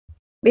best?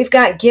 We've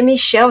got Gimme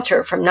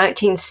Shelter from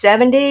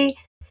 1970,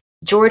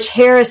 George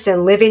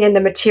Harrison, Living in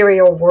the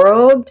Material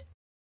World.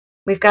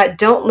 We've got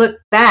Don't Look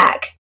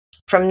Back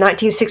from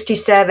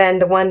 1967,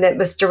 the one that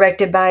was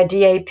directed by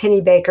D.A.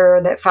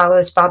 Pennebaker that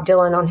follows Bob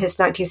Dylan on his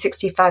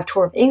 1965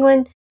 tour of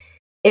England.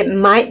 It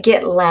Might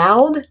Get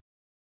Loud,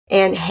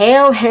 and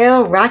Hail,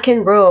 Hail, Rock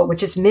and Roll,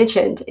 which is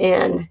mentioned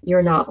in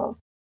your novel.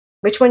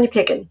 Which one you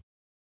picking?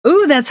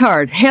 Ooh, that's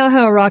hard. Hail,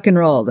 Hail, Rock and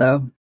Roll,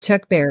 though.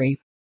 Chuck Berry.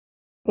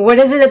 What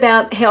is it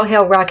about Hail,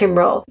 Hail, Rock and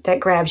Roll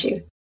that grabs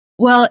you?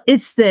 Well,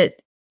 it's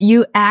that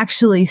you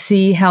actually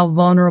see how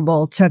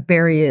vulnerable Chuck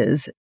Berry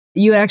is.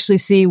 You actually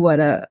see what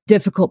a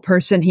difficult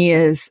person he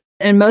is.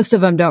 And most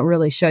of them don't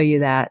really show you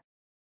that.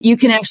 You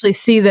can actually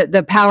see that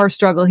the power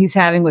struggle he's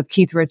having with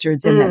Keith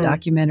Richards in that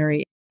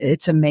documentary.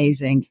 It's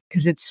amazing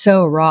because it's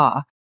so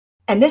raw.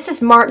 And this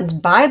is Martin's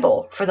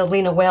Bible for the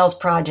Lena Wells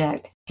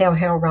project, Hail,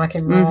 Hail, Rock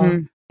and Roll.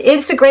 Mm-hmm.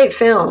 It's a great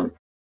film.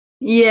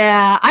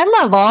 Yeah, I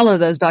love all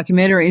of those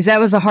documentaries. That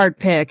was a hard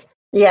pick.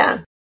 Yeah.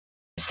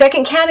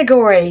 Second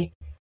category,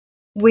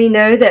 we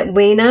know that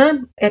Lena,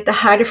 at the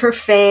height of her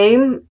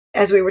fame,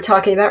 as we were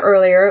talking about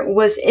earlier,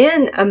 was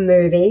in a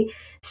movie.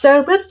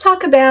 So let's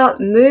talk about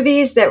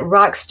movies that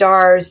rock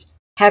stars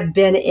have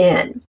been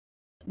in.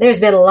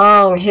 There's been a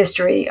long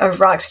history of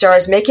rock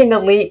stars making the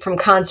leap from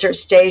concert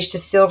stage to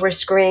silver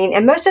screen,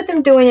 and most of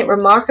them doing it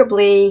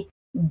remarkably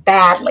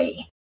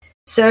badly.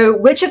 So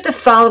which of the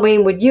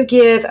following would you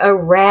give a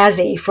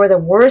Razzie for the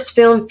worst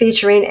film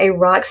featuring a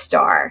rock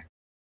star?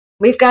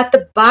 We've got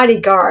The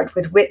Bodyguard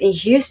with Whitney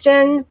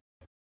Houston.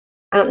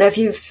 I don't know if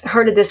you've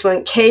heard of this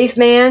one.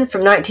 Caveman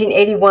from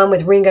 1981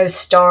 with Ringo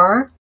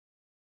Starr.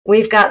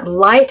 We've got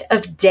Light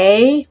of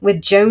Day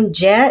with Joan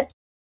Jett.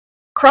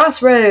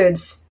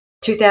 Crossroads,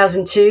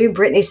 2002,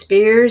 Britney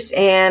Spears.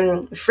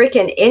 And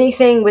Frickin'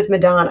 Anything with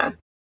Madonna.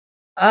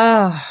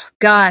 Oh,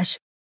 gosh.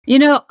 You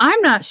know,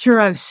 I'm not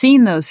sure I've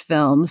seen those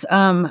films,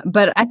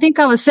 but I think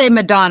I would say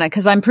Madonna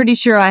because I'm pretty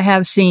sure I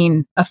have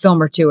seen a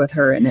film or two with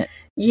her in it.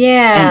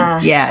 Yeah.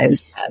 And yeah, it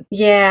was bad.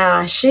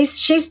 Yeah,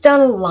 she's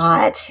done a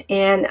lot,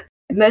 and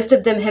most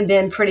of them have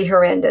been pretty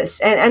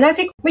horrendous. And I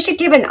think we should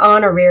give an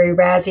honorary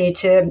Razzie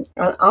to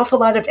an awful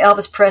lot of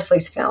Elvis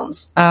Presley's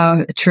films.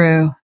 Oh,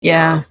 true.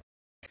 Yeah.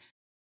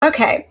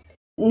 Okay.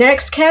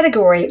 Next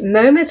category,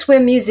 moments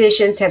when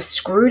musicians have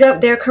screwed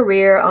up their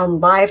career on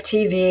live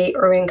TV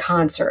or in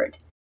concert.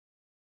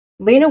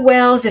 Lena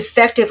Wells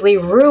effectively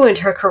ruined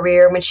her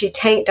career when she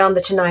tanked on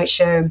The Tonight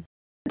Show.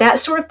 That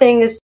sort of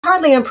thing is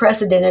hardly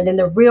unprecedented in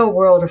the real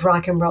world of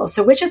rock and roll.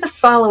 So which of the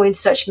following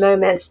such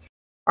moments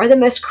are the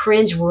most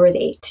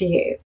cringeworthy to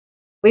you?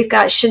 We've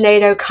got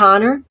Sinead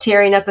O'Connor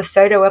tearing up a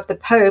photo of the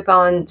Pope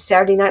on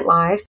Saturday Night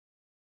Live.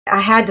 I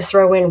had to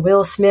throw in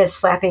Will Smith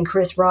slapping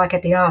Chris Rock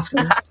at the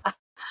Oscars.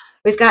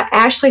 We've got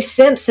Ashley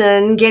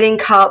Simpson getting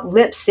caught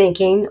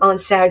lip-syncing on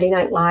Saturday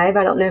Night Live.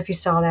 I don't know if you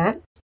saw that.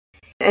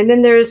 And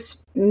then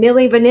there's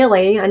Milli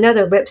Vanilli,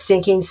 another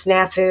lip-syncing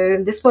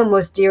snafu. This one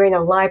was during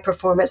a live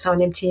performance on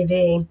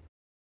MTV.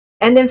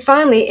 And then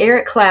finally,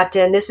 Eric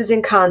Clapton, this is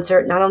in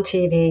concert, not on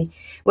TV,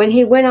 when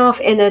he went off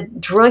in a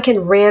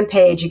drunken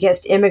rampage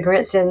against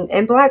immigrants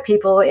and black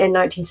people in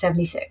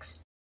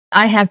 1976.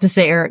 I have to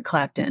say Eric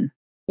Clapton.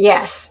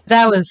 Yes.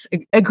 That was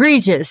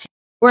egregious.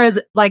 Whereas,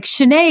 like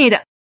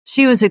Sinead,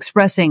 she was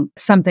expressing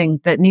something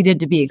that needed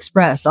to be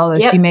expressed,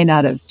 although she may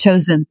not have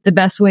chosen the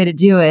best way to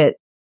do it.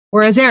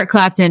 Whereas Eric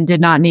Clapton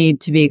did not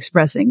need to be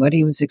expressing what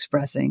he was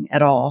expressing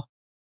at all.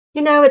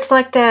 You know, it's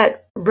like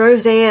that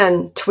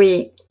Roseanne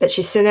tweet that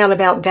she sent out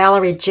about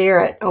Valerie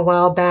Jarrett a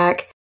while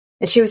back,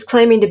 and she was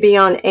claiming to be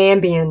on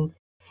Ambien.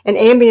 And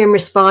Ambien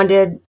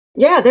responded,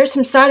 yeah, there's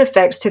some side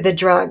effects to the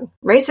drug.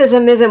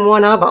 Racism isn't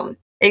one of them.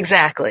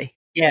 Exactly.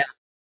 Yeah.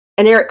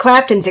 And Eric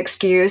Clapton's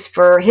excuse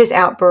for his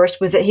outburst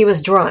was that he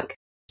was drunk.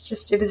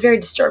 It was very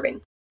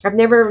disturbing. I've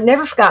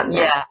never forgotten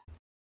that.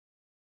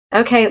 Yeah.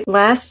 Okay,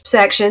 last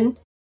section.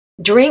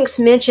 Drinks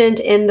mentioned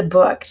in the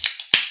book.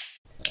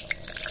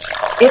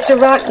 It's a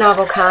rock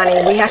novel,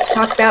 Connie. We have to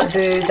talk about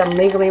booze. I'm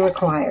legally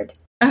required.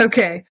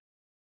 Okay.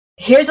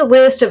 Here's a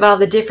list of all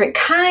the different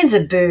kinds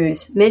of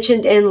booze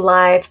mentioned in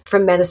Live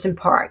from Medicine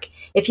Park.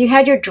 If you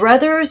had your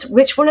druthers,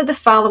 which one of the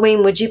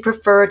following would you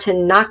prefer to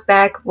knock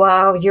back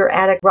while you're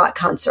at a rock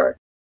concert?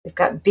 We've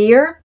got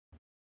beer,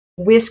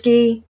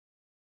 whiskey,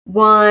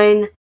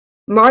 wine,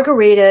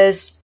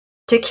 margaritas,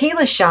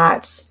 tequila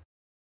shots,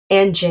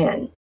 and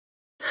gin.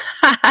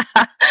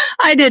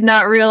 I did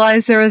not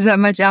realize there was that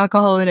much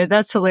alcohol in it.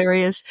 That's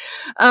hilarious.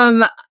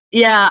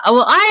 Yeah,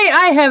 well,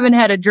 I haven't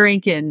had a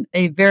drink in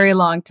a very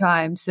long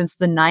time, since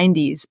the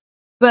 90s.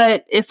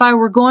 But if I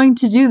were going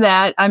to do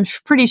that, I'm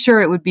pretty sure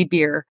it would be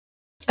beer.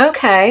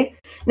 Okay.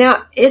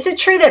 Now, is it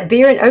true that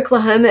beer in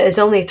Oklahoma is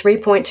only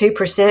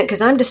 3.2%?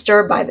 Because I'm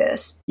disturbed by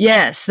this.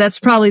 Yes, that's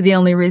probably the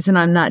only reason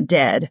I'm not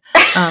dead.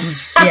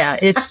 Yeah,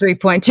 it's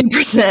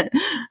 3.2%.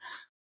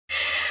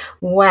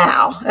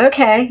 Wow.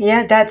 Okay.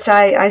 Yeah,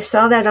 I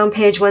saw that on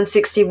page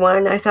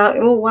 161. I thought,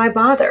 well, why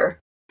bother?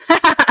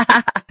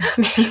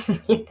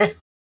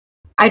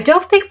 I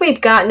don't think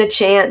we've gotten a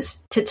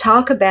chance to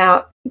talk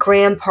about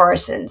Gram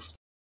Parsons.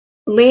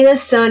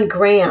 Lena's son,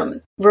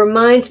 Graham,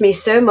 reminds me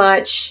so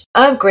much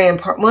of Gram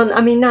Parsons. Well,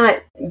 I mean, not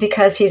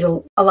because he's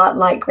a lot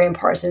like Gram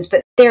Parsons,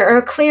 but there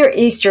are clear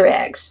Easter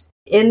eggs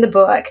in the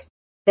book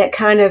that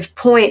kind of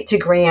point to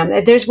Graham.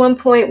 There's one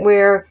point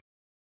where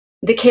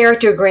the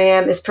character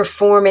Graham is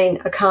performing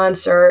a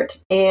concert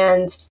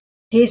and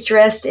he's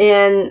dressed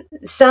in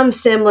some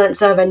semblance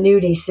of a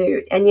nudie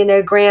suit.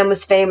 And, Graham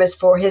was famous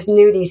for his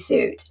nudie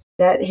suit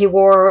that he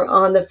wore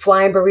on the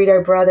Flying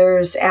Burrito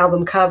Brothers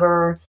album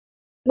cover.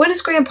 What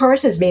does Gram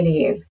Parsons mean to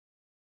you?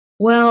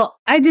 Well,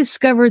 I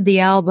discovered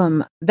the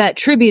album, that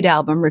tribute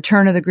album,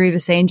 Return of the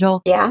Grievous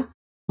Angel. Yeah.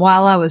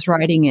 While I was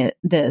writing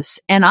this.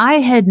 And I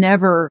had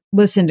never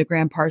listened to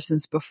Gram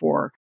Parsons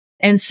before.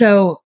 And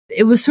so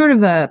it was sort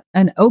of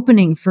an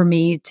opening for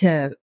me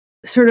to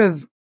sort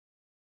of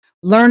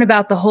learn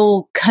about the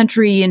whole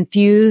country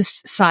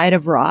infused side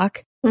of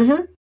rock.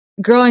 Mm-hmm.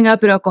 Growing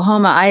up in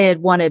Oklahoma, I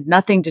had wanted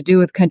nothing to do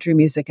with country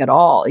music at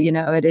all.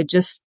 It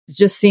just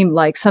seemed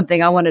like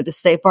something I wanted to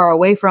stay far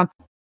away from.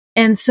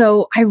 And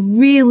so I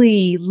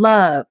really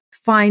love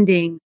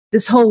finding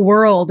this whole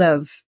world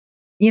of,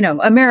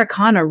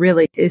 Americana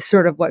really is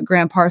sort of what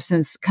Gram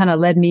Parsons kind of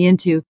led me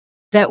into.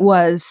 That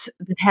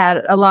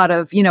had a lot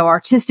of,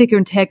 artistic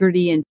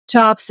integrity and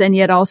chops, and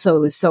yet also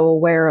was so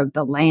aware of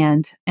the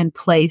land and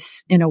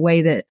place in a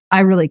way that I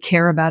really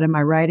care about in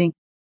my writing.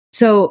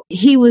 So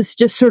he was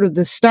just sort of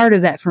the start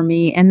of that for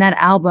me. And that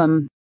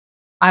album,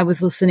 I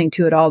was listening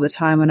to it all the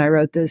time when I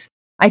wrote this.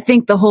 I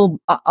think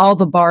all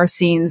the bar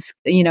scenes,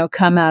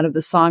 come out of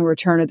the song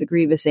Return of the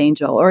Grievous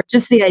Angel, or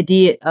just the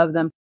idea of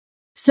them.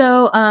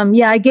 So,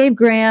 I gave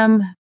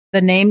Graham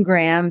the name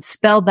Graham,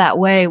 spelled that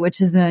way, which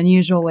is an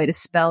unusual way to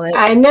spell it.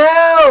 I know.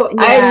 Yeah.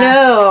 I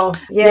know.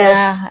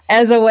 Yes. Yeah,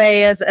 as a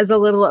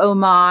little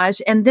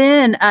homage. And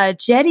then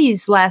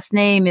Jetty's last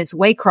name is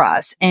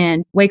Waycross,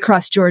 and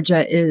Waycross,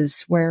 Georgia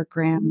is where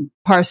Gram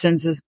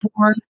Parsons is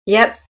born.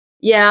 Yep.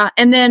 Yeah.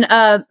 And then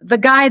the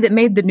guy that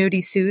made the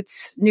nudie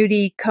suits,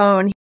 Nudie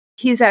Cone,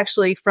 he's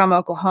actually from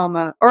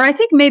Oklahoma, or I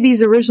think maybe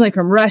he's originally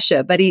from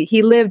Russia, but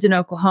he lived in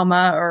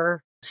Oklahoma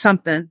or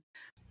something.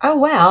 Oh,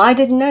 wow. I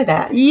didn't know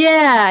that.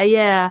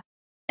 Yeah.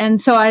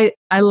 And so I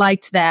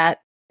liked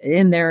that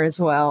in there as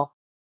well.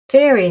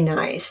 Very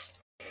nice.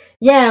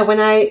 Yeah,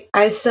 when I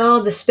saw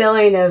the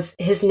spelling of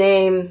his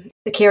name,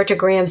 the character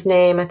Graham's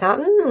name, I thought,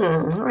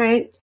 all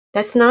right,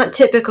 that's not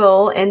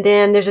typical. And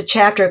then there's a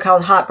chapter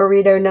called Hot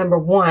Burrito Number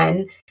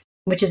 1,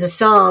 which is a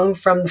song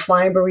from the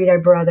Flying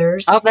Burrito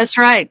Brothers. Oh, that's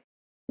right.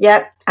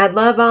 Yep. I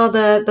love all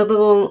the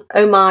little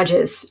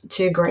homages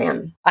to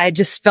Graham. I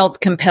just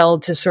felt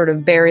compelled to sort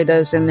of bury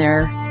those in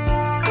there.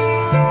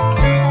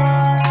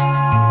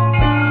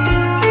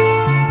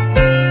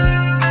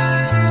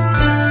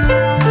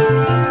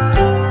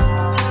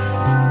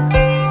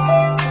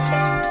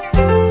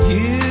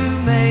 You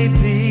may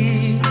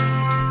be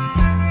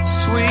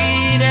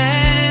sweet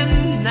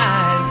and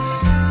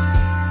nice,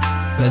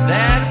 but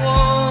that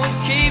won't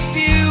keep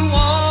you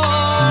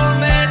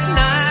warm at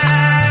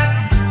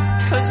night,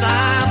 'cause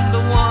I'm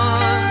the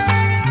one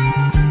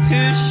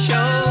who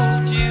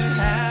showed you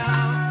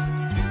how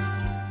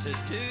to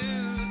do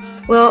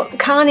the... Well,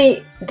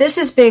 Connie, this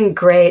has been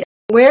great.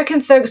 Where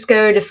can folks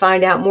go to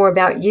find out more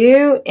about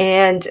you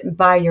and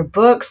buy your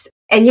books?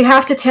 And you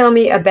have to tell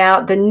me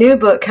about the new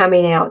book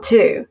coming out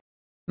too.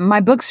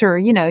 My books are,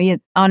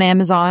 on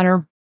Amazon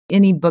or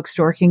any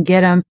bookstore can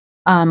get them.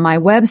 My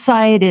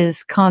website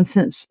is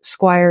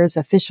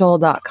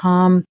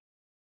ConstanceSquiresOfficial.com.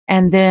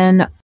 And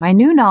then my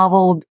new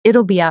novel,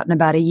 it'll be out in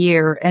about a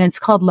year, and it's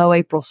called Low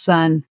April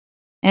Sun.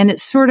 And it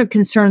sort of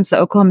concerns the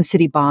Oklahoma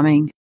City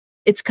bombing.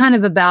 It's kind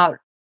of about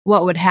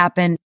what would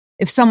happen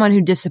if someone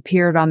who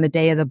disappeared on the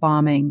day of the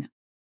bombing,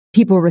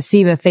 people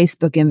receive a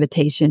Facebook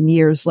invitation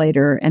years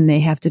later, and they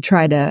have to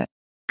try to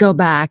go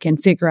back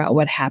and figure out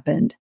what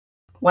happened.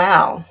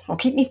 Wow. Well,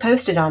 keep me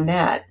posted on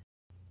that.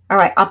 All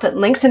right. I'll put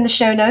links in the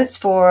show notes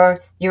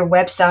for your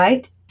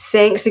website.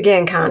 Thanks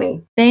again,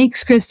 Connie.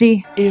 Thanks,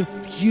 Christy.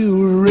 If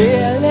you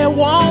really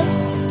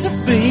want to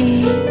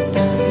be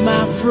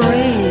my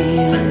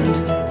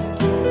friend,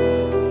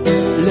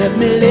 let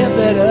me live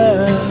it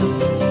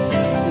up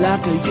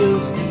like I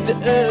used to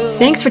do.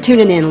 Thanks for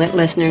tuning in,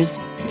 listeners.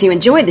 If you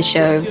enjoyed the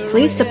show,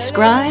 please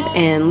subscribe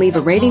and leave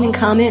a rating and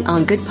comment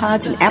on Good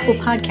Pods and Apple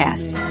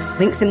Podcasts.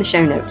 Links in the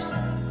show notes.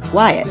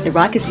 Wyatt, the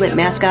Rock is Lit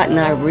mascot, and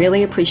I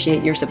really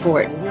appreciate your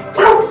support.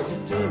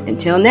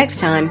 Until next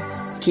time,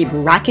 keep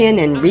rocking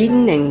and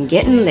reading and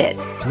getting lit.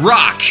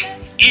 Rock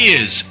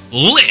is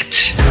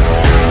lit.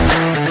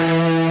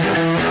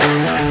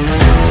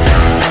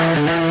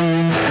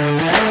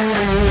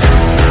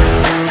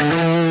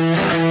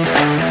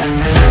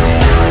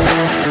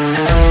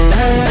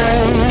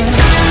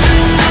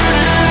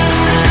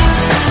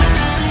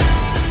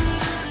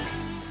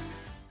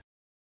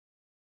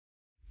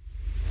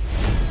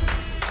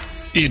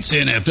 It's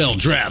NFL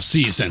draft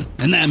season,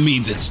 and that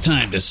means it's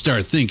time to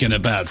start thinking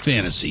about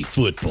fantasy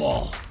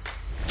football.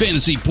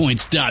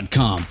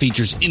 FantasyPoints.com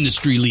features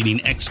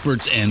industry-leading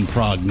experts and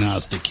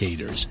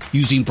prognosticators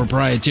using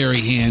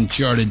proprietary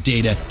hand-charted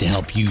data to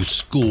help you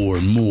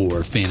score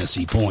more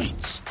fantasy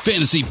points.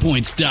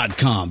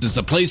 FantasyPoints.com is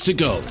the place to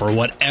go for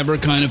whatever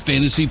kind of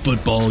fantasy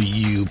football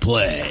you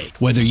play.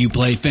 Whether you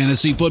play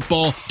fantasy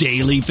football,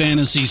 daily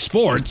fantasy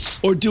sports,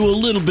 or do a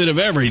little bit of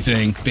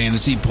everything,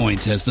 Fantasy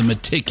Points has the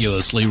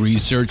meticulously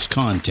researched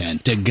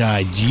content to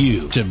guide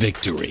you to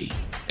victory.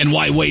 And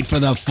why wait for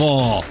the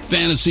fall?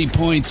 Fantasy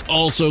Points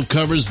also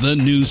covers the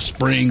new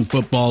spring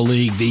football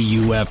league, the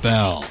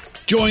UFL.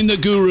 Join the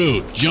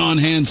guru, John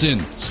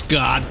Hansen,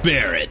 Scott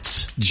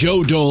Barrett,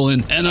 Joe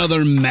Dolan, and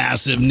other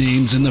massive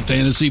names in the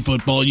fantasy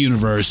football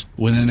universe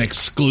with an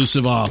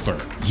exclusive offer.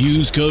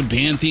 Use code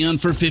Pantheon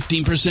for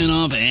 15%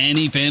 off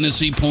any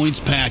Fantasy Points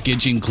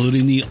package,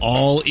 including the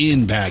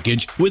all-in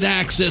package, with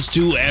access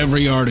to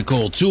every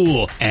article,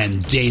 tool,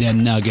 and data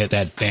nugget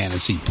that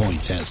Fantasy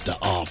Points has to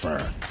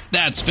offer.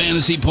 That's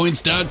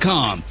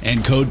FantasyPoints.com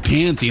and code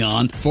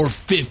Pantheon for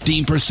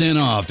 15%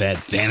 off at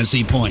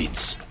Fantasy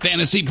Points.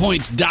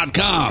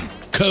 FantasyPoints.com,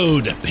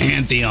 code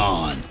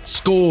Pantheon.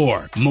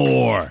 Score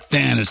more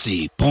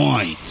fantasy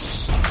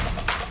points.